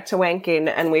comes back to wanking,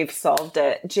 and we've solved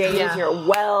it. James, you're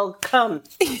welcome.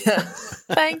 Yeah.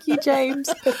 Thank you, James.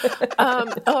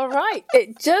 All right.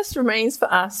 It just remains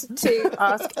for us to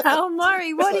ask Al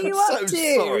Murray, what are you up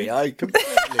to? Sorry, I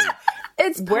completely...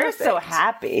 We're so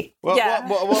happy. Well,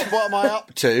 what am I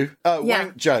up to? Oh,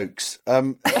 wank jokes.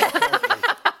 No,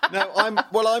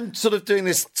 I'm sort of doing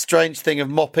this strange thing of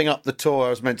mopping up the tour I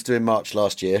was meant to do in March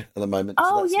last year at the moment.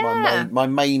 Oh, so that's my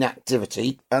main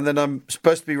activity. And then I'm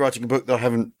supposed to be writing a book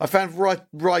that I found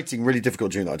writing really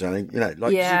difficult during that journey.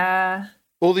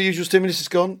 All the usual stimulus is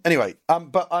gone. Anyway,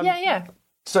 but I'm...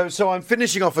 So I'm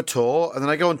finishing off a tour, and then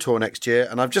I go on tour next year,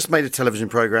 and I've just made a television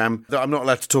programme that I'm not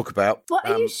allowed to talk about. Well,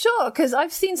 are you sure? Because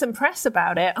I've seen some press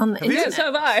about it on the internet. So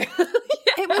have I.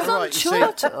 It was on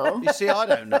Chortle. You see, I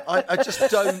don't know. I just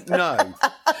don't know.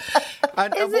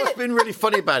 And what's been really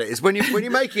funny about it is when you're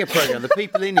making a programme, the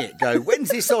people in it go, "When's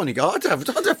this on?" You go, don't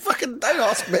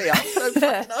ask me. I have no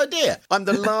fucking idea. I'm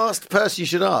the last person you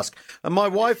should ask. And my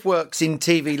wife works in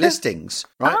TV listings,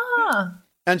 right?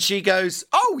 And she goes,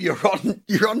 "Oh, you're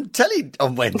on telly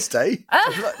on Wednesday."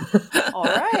 All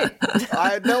right. I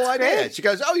had no idea. She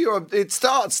goes, "Oh, it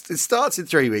starts in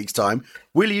 3 weeks' time.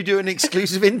 Will you do an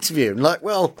exclusive interview?" I'm like,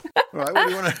 well, all right,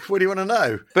 what do you want to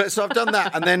know? But so I've done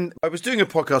that, and then I was doing a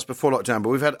podcast before lockdown,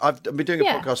 but I've been doing a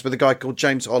podcast with a guy called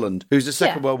James Holland, who's a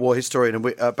Second World War historian, and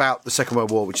about the Second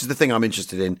World War, which is the thing I'm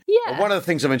interested in. Yeah. One of the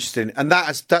things I'm interested in, and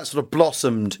that sort of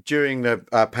blossomed during the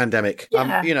pandemic.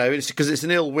 Yeah. It's because it's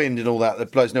an ill wind and all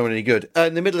that blows no one any good.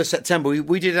 In the middle of September,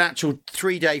 we did an actual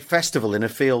 3-day festival in a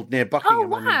field near Buckingham. Oh,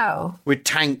 wow. With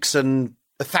tanks and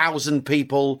 1,000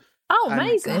 people. Oh,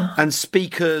 amazing. And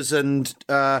speakers. And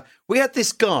we had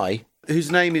this guy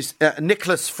whose name is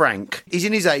Nicholas Frank. He's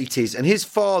in his 80s, and his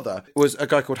father was a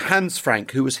guy called Hans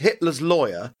Frank, who was Hitler's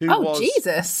lawyer.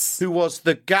 Jesus. Who was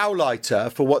the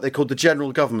Gauleiter for what they called the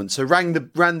general government. So ran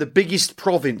the biggest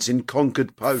province in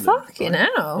conquered Poland. Fucking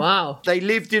hell. Wow. They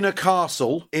lived in a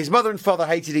castle. His mother and father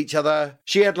hated each other.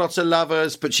 She had lots of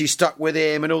lovers, but she stuck with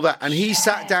him and all that. And he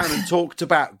sat down and talked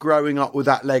about growing up with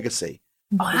that legacy.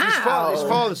 Wow. His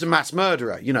father's a mass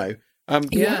murderer,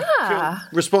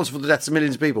 responsible for the deaths of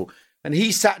millions of people. And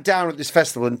he sat down at this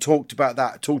festival and talked about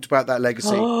that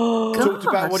legacy. talked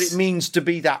about what it means to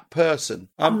be that person.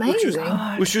 Amazing.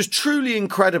 Which was truly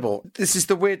incredible. This is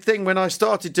the weird thing. When I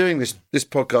started doing this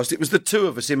podcast, it was the two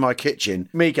of us in my kitchen,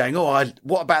 me going,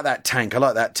 what about that tank? I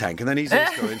like that tank. And then he's in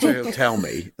store, and so he'll tell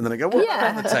me. And then I go, what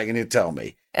about the tank? And he'll tell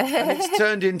me. And it's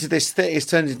turned into this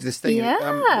thing.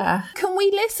 Yeah. Can we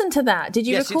listen to that? Did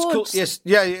you record? It's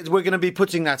called, we're going to be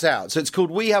putting that out. So it's called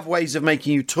We Have Ways of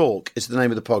Making You Talk, is the name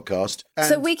of the podcast. And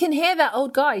so we can hear that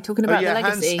old guy talking about the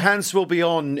legacy. Hans will be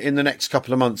on in the next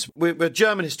couple of months. We're a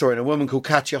German historian, a woman called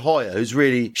Katja Hoyer, who's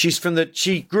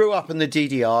she grew up in the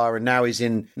DDR and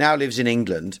now lives in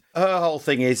England. Her whole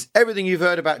thing is everything you've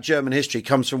heard about German history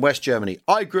comes from West Germany.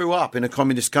 I grew up in a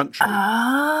communist country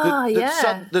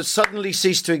that suddenly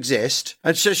ceased to exist.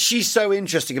 And so she's so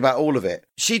interesting about all of it.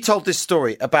 She told this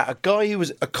story about a guy who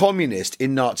was a communist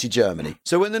in Nazi Germany.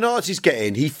 So when the Nazis get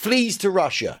in, he flees to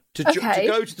Russia to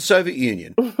go to the Soviet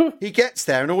Union. He gets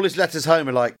there and all his letters home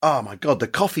are like, oh my God, the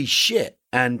coffee's shit.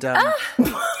 And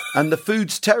and the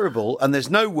food's terrible and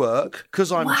there's no work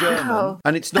because I'm German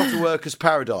and it's not a worker's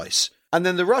paradise. And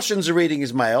then the Russians are reading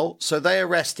his mail, so they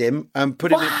arrest him and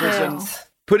put him in prison.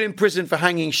 Put in prison for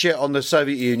hanging shit on the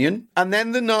Soviet Union. And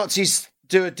then the Nazis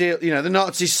do a deal. The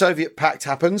Nazi-Soviet pact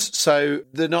happens. So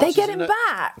the Nazis... They get him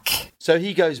back. So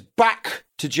he goes back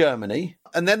to Germany.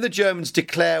 And then the Germans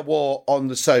declare war on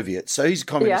the Soviets. So he's a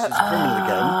communist, he's a criminal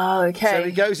again. Oh, okay. So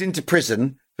he goes into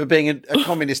prison for being a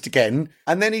communist again.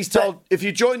 And then he's told, if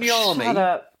you join the army...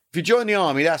 If you join the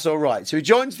army, that's all right. So he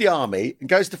joins the army and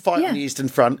goes to fight on the Eastern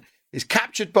Front. Is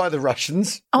captured by the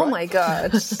Russians. Oh, my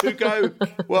God. Who go,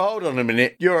 well, hold on a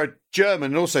minute. You're a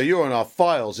German and also you're on our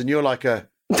files and you're like a...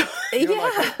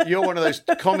 You're one of those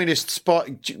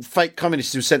fake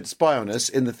communists who sent to spy on us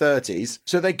in the 30s.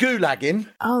 So they gulag him.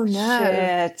 Oh, no.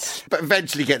 Shit. But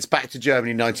eventually gets back to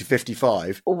Germany in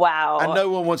 1955. Wow. And no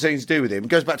one wants anything to do with him.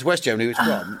 Goes back to West Germany, who he's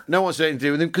from. No one wants anything to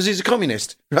do with him because he's a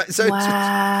communist. Right? So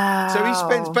he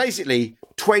spends basically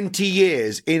 20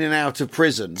 years in and out of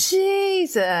prison.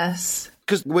 Jesus.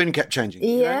 Because the wind kept changing.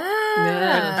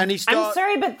 Yeah. And he started... I'm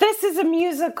sorry, but this is a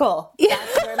musical.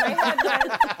 That's where my head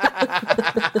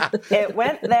went. It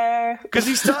went there. Because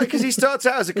he starts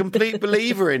out as a complete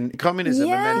believer in communism.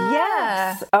 Yeah. And then,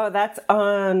 Yes. Oh, that's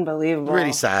unbelievable.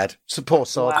 really sad. It's a poor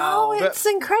sod. Oh, it's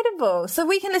incredible. So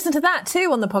we can listen to that too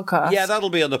on the podcast. Yeah, that'll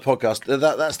be on the podcast.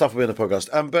 That stuff will be on the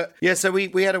podcast. But yeah, so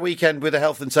we had a weekend with a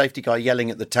health and safety guy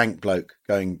yelling at the tank bloke,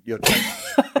 going, your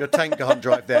tank can't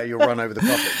drive there, you'll run over the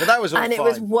public. But that was all and fine. It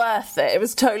was worth it. It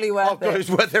was totally worth it. Oh, God, it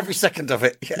was worth every second of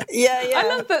it. Yeah. I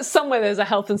love that somewhere there's a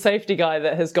health and safety guy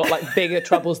that has got like bigger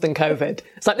troubles than COVID.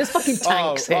 It's like, there's fucking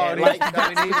tanks here. He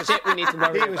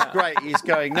was great. He's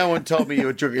going, no one told me you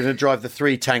were going to drive the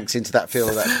 3 tanks into that field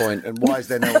at that point, and why is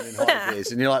there no one in high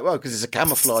gears? And you're like, well, because it's a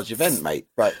camouflage event, mate.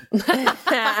 Right.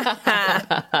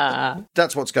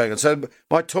 That's what's going on. So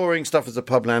my touring stuff as a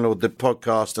pub landlord, the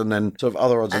podcast, and then sort of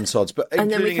other odds and sods, but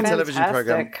including a television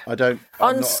programme,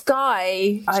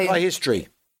 Sky History.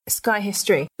 Sky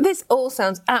History. This all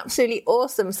sounds absolutely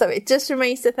awesome. So it just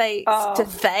remains to say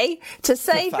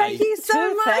thank you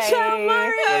so much, Al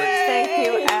Murray. Thank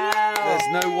you, Al.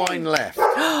 There's no wine left.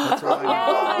 That's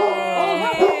right.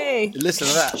 Listen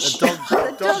to that.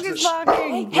 The dog is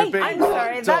barking. Hey, I'm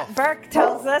sorry. That bark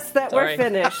tells us that we're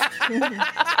finished.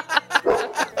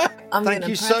 Thank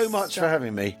you so much for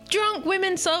having me. Drunk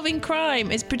Women Solving Crime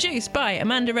is produced by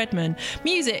Amanda Redman.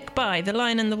 Music by The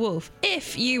Lion and the Wolf.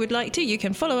 If you would like to, you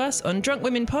can follow us on Drunk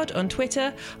Women Pod on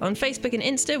Twitter. On Facebook and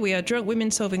Insta, we are Drunk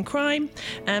Women Solving Crime.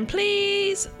 And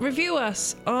please review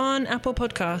us on Apple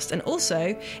Podcast. And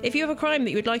also, if you have a crime that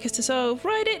you would like us to solve,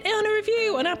 write it on a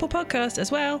review on Apple Podcast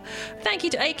as well. Thank you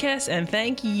to ACAS and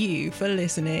thank you for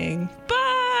listening.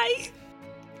 Bye!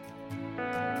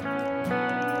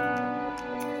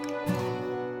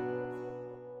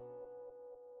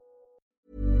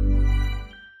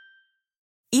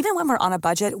 Even when we're on a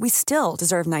budget, we still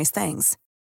deserve nice things.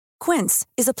 Quince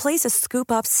is a place to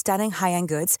scoop up stunning high-end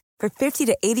goods for 50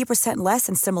 to 80% less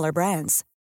than similar brands.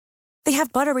 They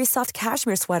have buttery soft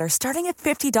cashmere sweaters starting at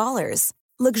 $50,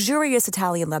 luxurious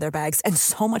Italian leather bags, and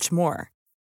so much more.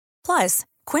 Plus,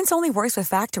 Quince only works with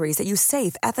factories that use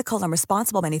safe, ethical, and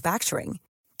responsible manufacturing.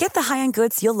 Get the high-end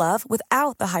goods you'll love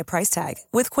without the high price tag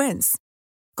with Quince.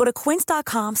 Go to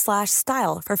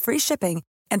quince.com/style for free shipping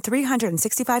and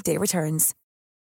 365-day returns.